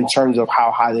in terms of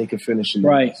how high they could finish in the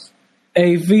race.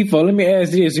 Hey, FIFO, let me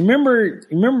ask this.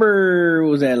 Remember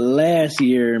was that last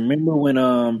year? Remember when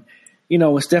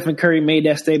when Stephen Curry made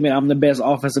that statement, I'm the best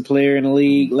offensive player in the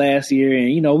league last year,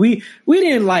 and we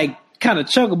didn't like kind of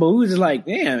chuckle, but we was just like,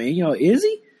 damn, is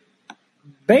he?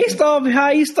 Based off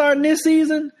how he's starting this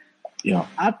season, Yeah.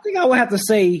 I think I would have to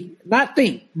say,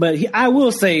 I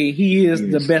will say he is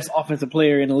the best offensive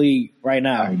player in the league right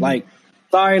now. Like,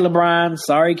 sorry, LeBron.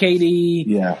 Sorry, KD.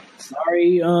 Yeah.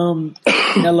 Sorry,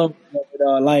 Hello.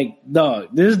 Like, dog,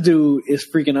 this dude is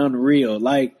freaking unreal.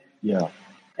 Like, yeah.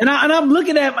 And I'm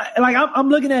looking at I'm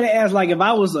looking at it as like if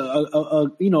I was a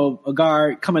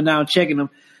guard coming down checking him,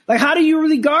 like how do you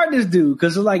really guard this dude?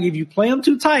 Because it's like if you play him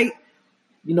too tight,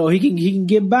 he can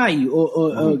get by you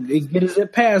or get his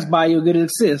pass by you or get an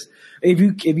assist. If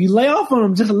you lay off on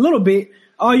him just a little bit,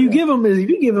 all you give him is if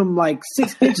you give him like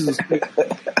 6 inches of space,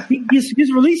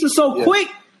 his release is so quick,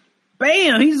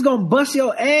 bam, he's just gonna bust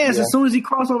your ass as soon as he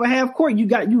crosses over half court.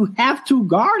 You have to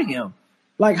guard him.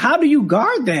 Like, how do you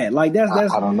guard that? Like, that's I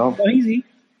don't know.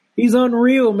 He's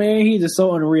unreal, man. He's just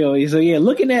so unreal. So, yeah,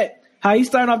 looking at how he's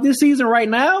starting off this season right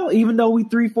now, even though we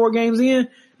 3-4 games in,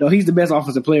 no, he's the best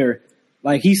offensive player.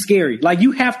 Like, he's scary. Like,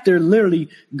 you have to literally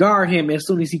guard him as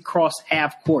soon as he crosses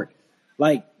half court.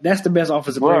 Like, that's the best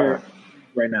offensive player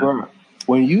right now. Bro,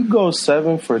 when you go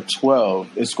 7 for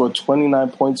 12 and score 29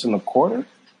 points in the quarter,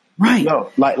 right? No,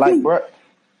 bro.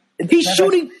 He's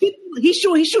shooting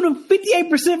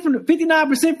 58% from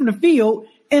 59% from the field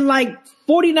and like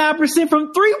 49%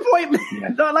 from 3-point. Yeah.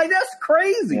 Like that's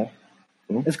crazy. Yeah.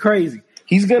 Mm-hmm. It's crazy.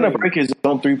 He's gonna break his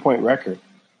own 3-point record.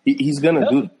 He's gonna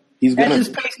do it. He's gonna. As his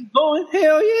pace is going,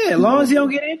 hell yeah. As long as he don't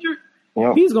get injured,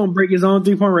 he's gonna break his own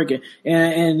 3-point record.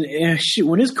 And shoot,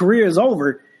 when his career is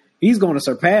over, he's gonna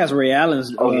surpass Ray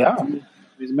Allen's.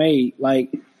 He's made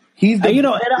like. He's I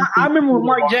remember when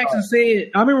Mark Jackson said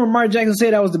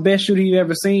that was the best shooter he'd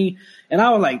ever seen, and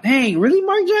I was like, dang, really,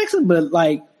 Mark Jackson? But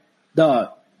like,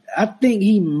 I think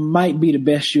he might be the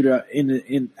best shooter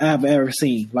I've ever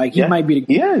seen. Like he might be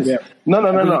the best. No.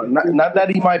 Not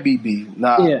that he might be B.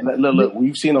 Look,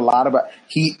 we've seen a lot about.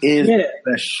 He is the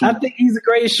best shooter. I think he's the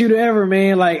greatest shooter ever,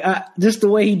 man. Like just the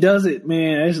way he does it,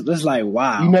 man. It's like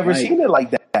wow. You never seen it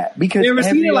like that because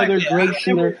every other great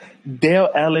shooter. Dale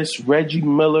Ellis, Reggie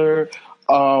Miller,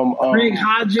 Craig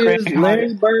Hodges,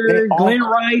 Larry Bird, Glenn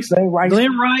Rice.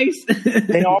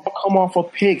 They all come off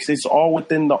of picks. It's all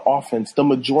within the offense, the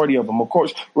majority of them. Of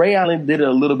course, Ray Allen did it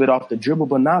a little bit off the dribble,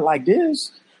 but not like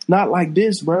this. Not like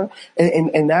this, bro.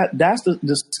 And that's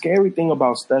the scary thing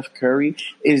about Steph Curry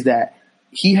is that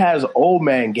he has old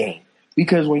man game.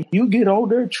 Because when you get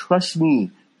older, trust me,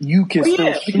 you can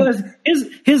still shoot. Because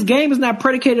his game is not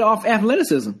predicated off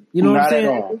athleticism. You know what I'm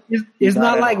saying? It's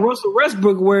not like Russell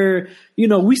Westbrook where,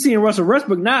 we seeing Russell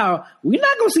Westbrook now. We're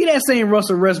not going to see that same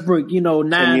Russell Westbrook, 10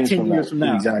 years from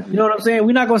now. Exactly. You know what I'm saying?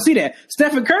 We're not going to see that.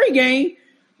 Stephen Curry game,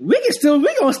 we're going to still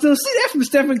see that from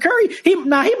Stephen Curry. He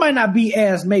might not be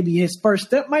as, maybe his first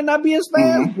step might not be as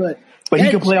fast, but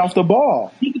he can play off the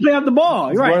ball. He can play off the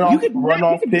ball. Right. Run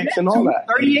off picks and all that.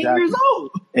 38 years old.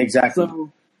 Exactly.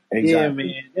 So, yeah,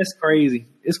 man, that's crazy.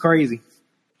 It's crazy.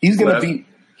 He's gonna be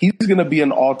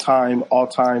an all-time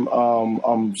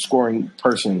scoring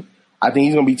person. I think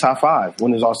he's gonna be top 5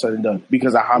 when it's all said and done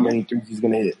because of how many threes he's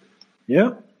gonna hit.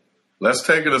 Yeah. Let's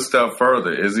take it a step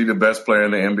further. Is he the best player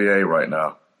in the NBA right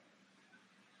now?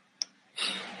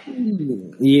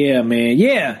 Yeah, man.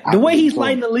 Yeah, the way he's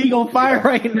lighting the league on fire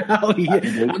right now.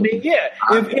 I mean, yeah.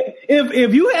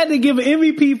 If you had to give an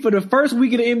MVP for the first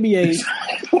week of the NBA,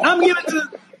 I'm giving it to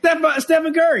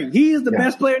Stephen Curry. He is the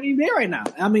best player in the NBA right now.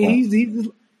 I mean,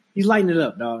 he's lighting it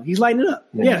up, dog. He's lighting it up.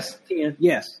 Yeah.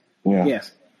 Yes.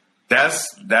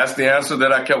 That's the answer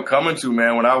that I kept coming to,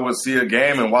 man. When I would see a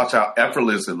game and watch how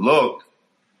effortless it looked,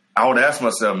 I would ask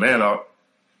myself, man,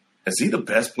 is he the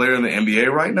best player in the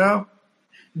NBA right now?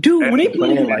 Dude, when they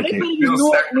played against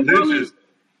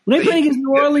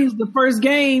New Orleans the first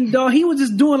game, dog, he was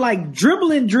just doing like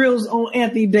dribbling drills on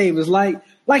Anthony Davis. Like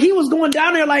he was going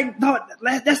down there like, dog,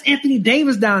 that's Anthony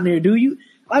Davis down there, do you?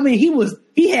 I mean,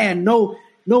 he had no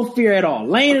fear at all.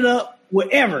 Laying it up,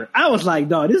 whatever. I was like,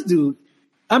 dog, this dude.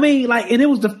 I mean, like, and it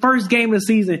was the first game of the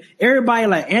season. Everybody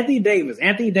like Anthony Davis.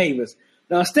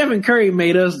 Stephen Curry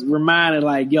made us reminded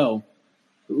like, yo,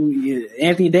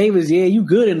 Anthony Davis, yeah, you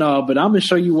good and all, but I'm going to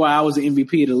show you why I was the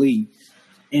MVP of the league.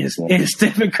 And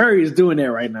Stephen Curry is doing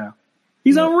that right now.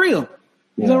 He's unreal.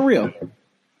 He's unreal.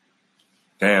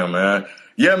 Damn, man.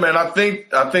 Yeah, man, I think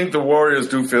the Warriors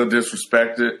do feel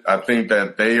disrespected. I think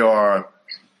that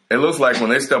it looks like when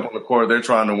they step on the court, they're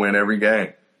trying to win every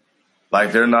game.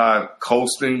 Like they're not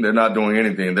coasting. They're not doing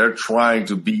anything. They're trying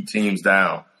to beat teams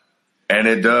down. And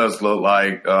it does look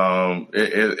like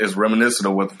it's reminiscent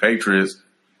of what the Patriots,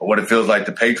 or what it feels like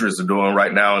the Patriots are doing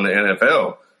right now in the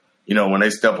NFL. When they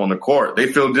step on the court, they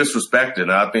feel disrespected.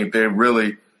 And I think they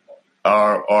really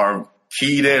are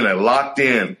keyed in and locked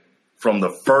in from the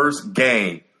first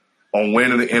game on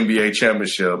winning the NBA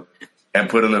championship and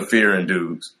putting the fear in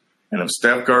dudes. And if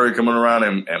Steph Curry coming around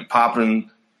and popping,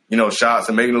 shots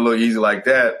and making it look easy like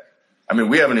that, I mean,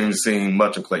 we haven't even seen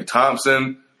much of Klay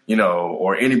Thompson,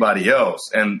 or anybody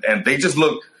else. And they just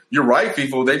look, you're right,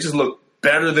 people, they just look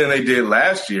better than they did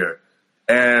last year.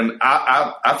 And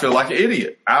I feel like an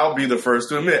idiot. I'll be the first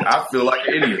to admit, I feel like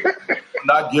an idiot.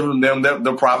 Not giving them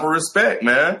the proper respect,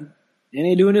 man. And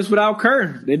they're doing this without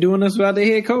Kerr. They're doing this without their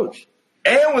head coach.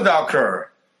 And without Kerr.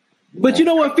 But you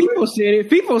know what? FIFO said it.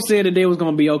 FIFO said that they was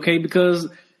going to be okay because,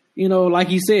 like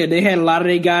you said, they had a lot of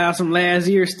their guys from last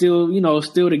year still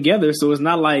together. So it's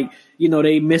not like,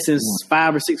 they missing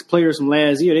 5 or 6 players from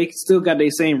last year. They still got their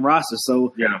same roster.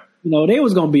 So, they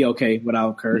was going to be okay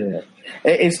without Kerr. Yeah.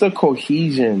 It's the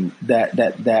cohesion that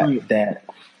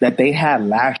they had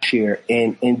last year.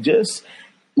 And just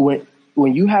when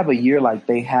you have a year like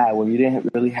they had, where you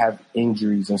didn't really have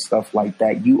injuries and stuff like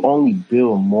that, you only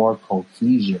build more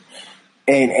cohesion.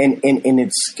 And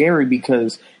it's scary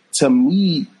because, to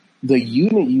me, the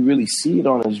unit you really see it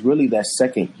on is really that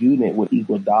second unit with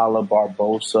Iguodala,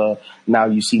 Barbosa. Now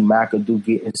you see McAdoo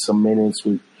getting some minutes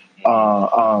with who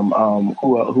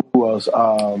else?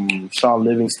 Sean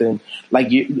Livingston.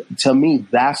 To me,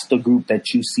 that's the group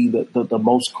that you see the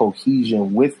most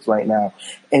cohesion with right now.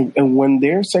 And when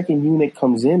their second unit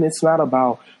comes in, it's not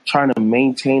about trying to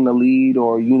maintain the lead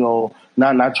or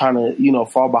not trying to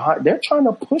fall behind. They're trying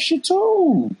to push it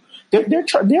too. They're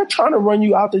trying to run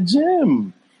you out the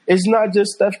gym. It's not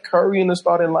just Steph Curry in the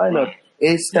starting lineup.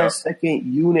 It's that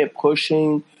second unit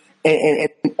pushing.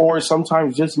 Or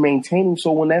sometimes just maintaining.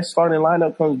 So when that starting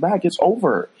lineup comes back, it's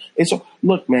over.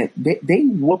 Look, man, they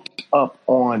whooped up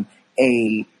on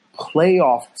a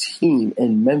playoff team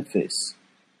in Memphis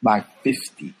by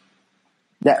 50.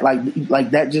 That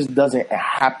that just doesn't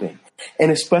happen,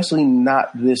 and especially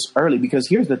not this early. Because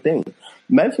here's the thing: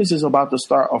 Memphis is about to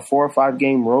start a 4 or 5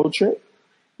 game road trip.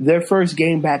 Their first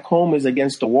game back home is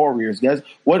against the Warriors. Guys,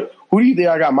 who do you think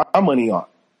I got my money on?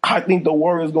 I think the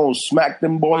Warriors going to smack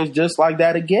them boys just like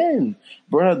that again.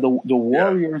 Bro, the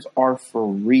Warriors are for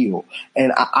real.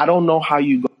 And I don't know how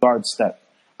you guard Steph.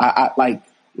 I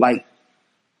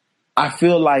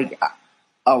feel like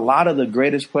a lot of the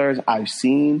greatest players I've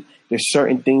seen, there's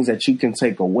certain things that you can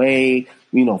take away,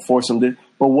 force them to.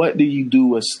 But what do you do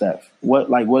with Steph? What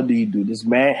do you do? This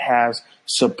man has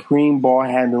supreme ball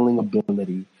handling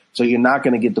ability. So you're not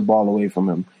going to get the ball away from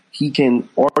him. He can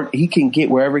get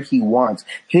wherever he wants.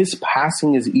 His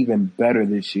passing is even better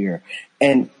this year.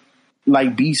 And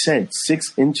like B said,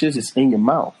 6 inches is in your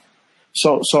mouth.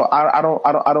 So I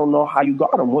don't know how you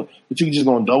got him. But you just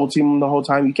gonna double team him the whole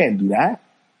time? You can't do that.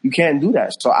 You can't do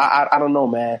that. So I don't know,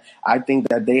 man. I think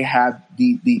that they have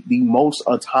the most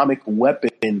atomic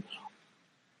weapon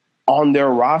on their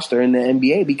roster in the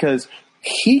NBA because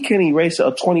he can erase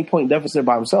a 20-point deficit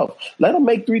by himself. Let him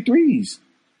make 3 threes.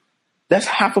 That's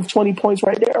half of 20 points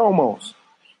right there almost.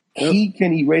 Yep. He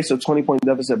can erase a 20-point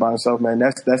deficit by himself, man.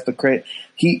 That's the credit.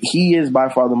 He is by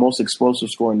far the most explosive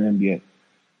scorer in the NBA.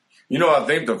 I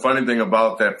think the funny thing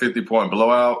about that 50-point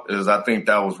blowout is I think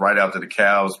that was right after the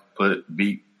Cavs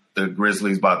beat the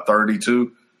Grizzlies by 32.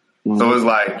 Mm-hmm. So it's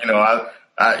like,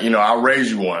 I'll raise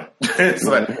you one. It's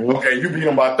like, okay, you beat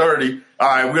them by 30. All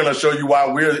right, we're going to show you why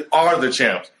we are the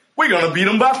champs. We're going to beat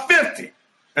them by 50.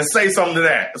 And say something to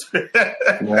that.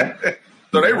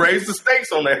 So they raised the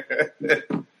stakes on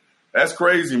that. That's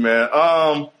crazy, man.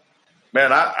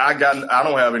 Man, I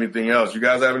don't have anything else. You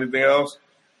guys have anything else?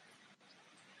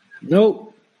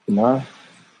 Nope. No.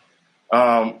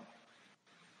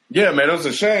 Yeah, man, it was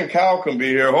a shame Kyle can be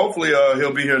here. Hopefully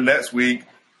he'll be here next week.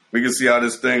 We can see how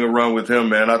this thing will run with him,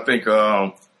 man. I think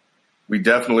we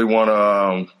definitely want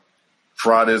to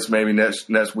try this maybe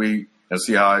next week and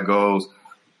see how it goes.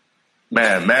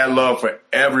 Man, mad love for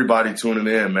everybody tuning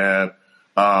in, man.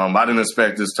 I didn't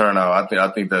expect this turnout. I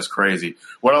think that's crazy.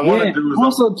 What I want to do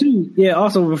is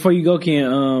also before you go,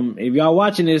 Ken, if y'all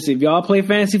watching this, if y'all play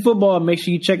fantasy football, make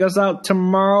sure you check us out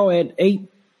tomorrow at 8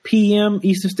 p.m.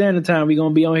 Eastern Standard Time. We're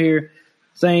gonna be on here,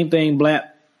 same thing,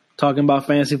 Blap, talking about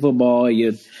fantasy football.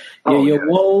 Your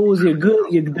woes, your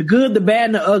good, the good, the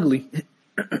bad, and the ugly.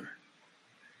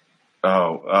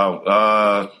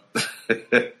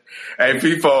 Hey,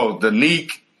 people, the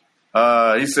Neek,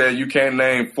 he said you can't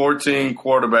name 14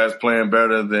 quarterbacks playing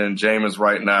better than Jameis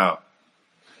right now.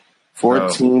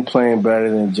 14 playing better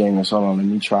than Jameis. Hold on, let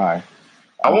me try.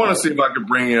 I want to see if I could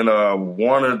bring in 1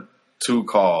 or 2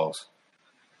 calls.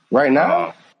 Right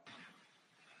now?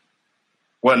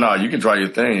 Well, no, you can try your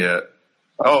thing yet.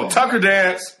 Oh, Tucker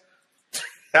Dance.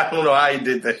 I don't know how he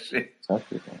did that shit.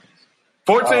 Tucker Dance.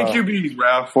 14 QBs,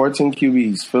 Ralph. 14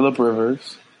 QBs. Phillip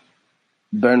Rivers.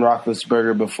 Ben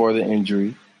Roethlisberger before the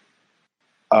injury.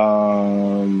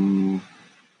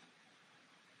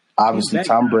 Obviously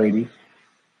Tom Brady,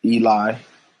 Eli.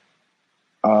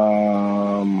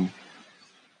 I'll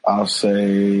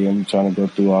say I'm trying to go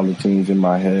through all the teams in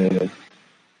my head.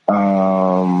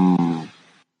 How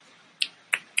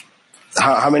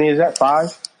many is that?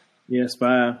 5? Yes,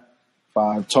 5.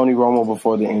 5. Tony Romo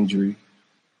before the injury.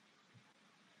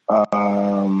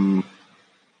 Damn.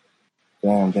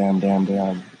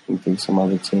 You think some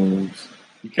other teams?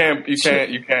 You can't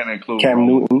include Cam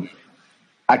Romo. Newton.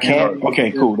 I can't.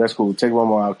 Okay, cool. That's cool. Take one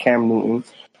more out. Cam Newton.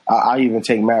 I even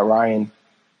take Matt Ryan.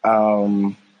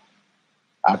 I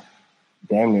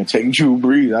damn near take Drew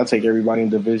Brees. I'll take everybody in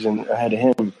division ahead of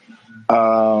him.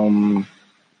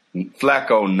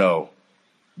 Flacco, no,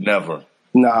 never.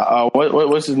 Nah.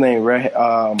 What's his name?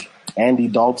 Andy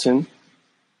Dalton.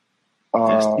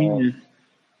 That's 10.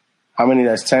 How many?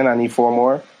 That's 10. I need 4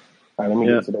 more. All right, let me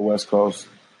get to the West Coast.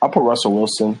 I'll put Russell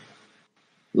Wilson.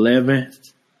 11.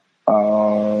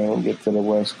 Get to the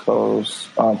West Coast.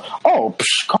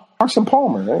 Carson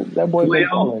Palmer. That boy.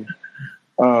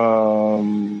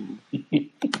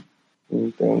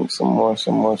 Some more.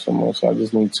 So I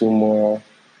just need 2 more.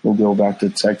 We'll go back to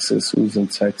Texas. Who's in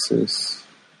Texas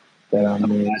that I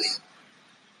missed?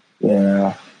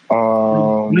 Yeah.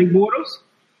 Blake Bortles?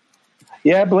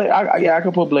 Yeah, I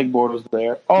could put Blake Bortles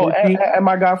there. Oh, and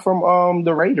my guy from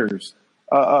the Raiders,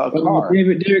 Carr.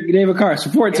 David Carr.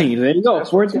 So 14. There you go.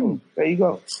 14. There you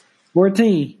go.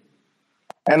 14.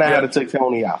 And I had to take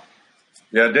Tony out.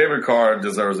 Yeah, David Carr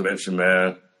deserves a mention,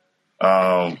 man.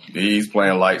 He's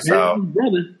playing lights out.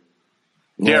 Brother.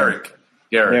 Derek.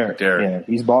 Yeah,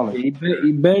 he's balling. He better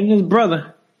than his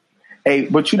brother. Hey,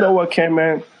 but you know what, Ken,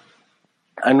 man?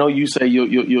 I know you say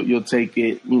you'll take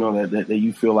it, you know, that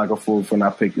you feel like a fool for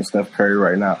not picking Steph Curry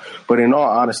right now. But in all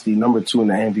honesty, number 2 in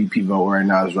the MVP vote right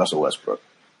now is Russell Westbrook.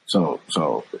 So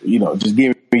you know, just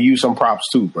giving you some props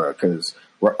too, bro, because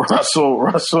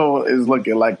Russell is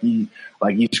looking like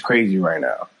he's crazy right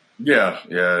now. Yeah,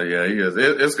 he is.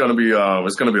 It's gonna be a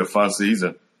fun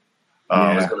season.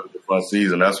 It's gonna be a fun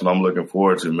season. That's what I'm looking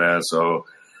forward to, man. So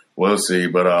we'll see,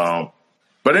 But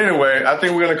anyway, I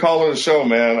think we're gonna call it a show,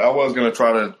 man. I was gonna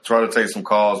try to take some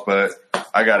calls, but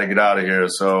I got to get out of here.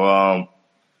 So,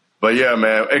 but yeah,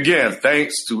 man. Again,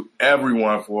 thanks to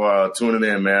everyone for tuning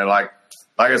in, man. Like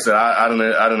I said, I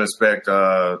didn't expect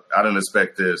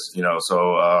this, you know.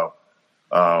 So,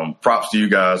 props to you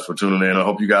guys for tuning in. I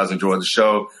hope you guys enjoyed the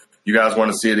show. You guys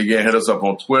want to see it again? Hit us up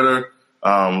on Twitter.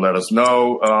 Let us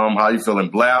know how you feeling,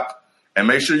 Blap. And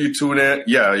make sure you tune in.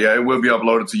 Yeah, it will be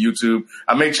uploaded to YouTube.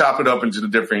 I may chop it up into the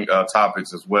different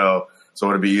topics as well, so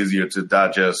it'll be easier to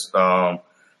digest. But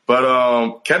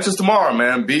catch us tomorrow,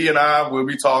 man. B and I will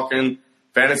be talking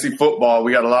fantasy football.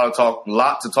 We got a lot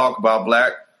to talk about.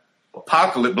 Black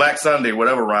Apocalypse, Black Sunday,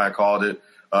 whatever Ryan called it.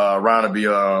 Ryan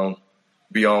will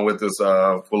be on with us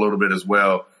for a little bit as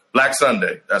well. Black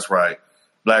Sunday, that's right.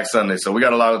 Black Sunday. So we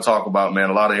got a lot to talk about,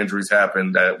 man. A lot of injuries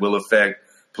happen that will affect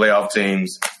playoff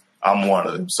teams. I'm one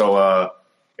of them. So,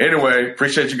 anyway,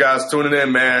 appreciate you guys tuning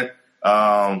in, man.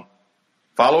 Follow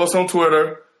us on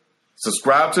Twitter,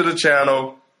 subscribe to the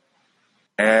channel,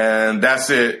 and that's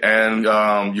it. And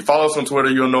you follow us on Twitter,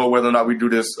 you'll know whether or not we do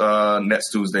this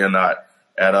next Tuesday or not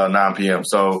at 9 p.m.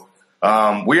 So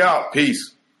we out.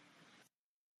 Peace.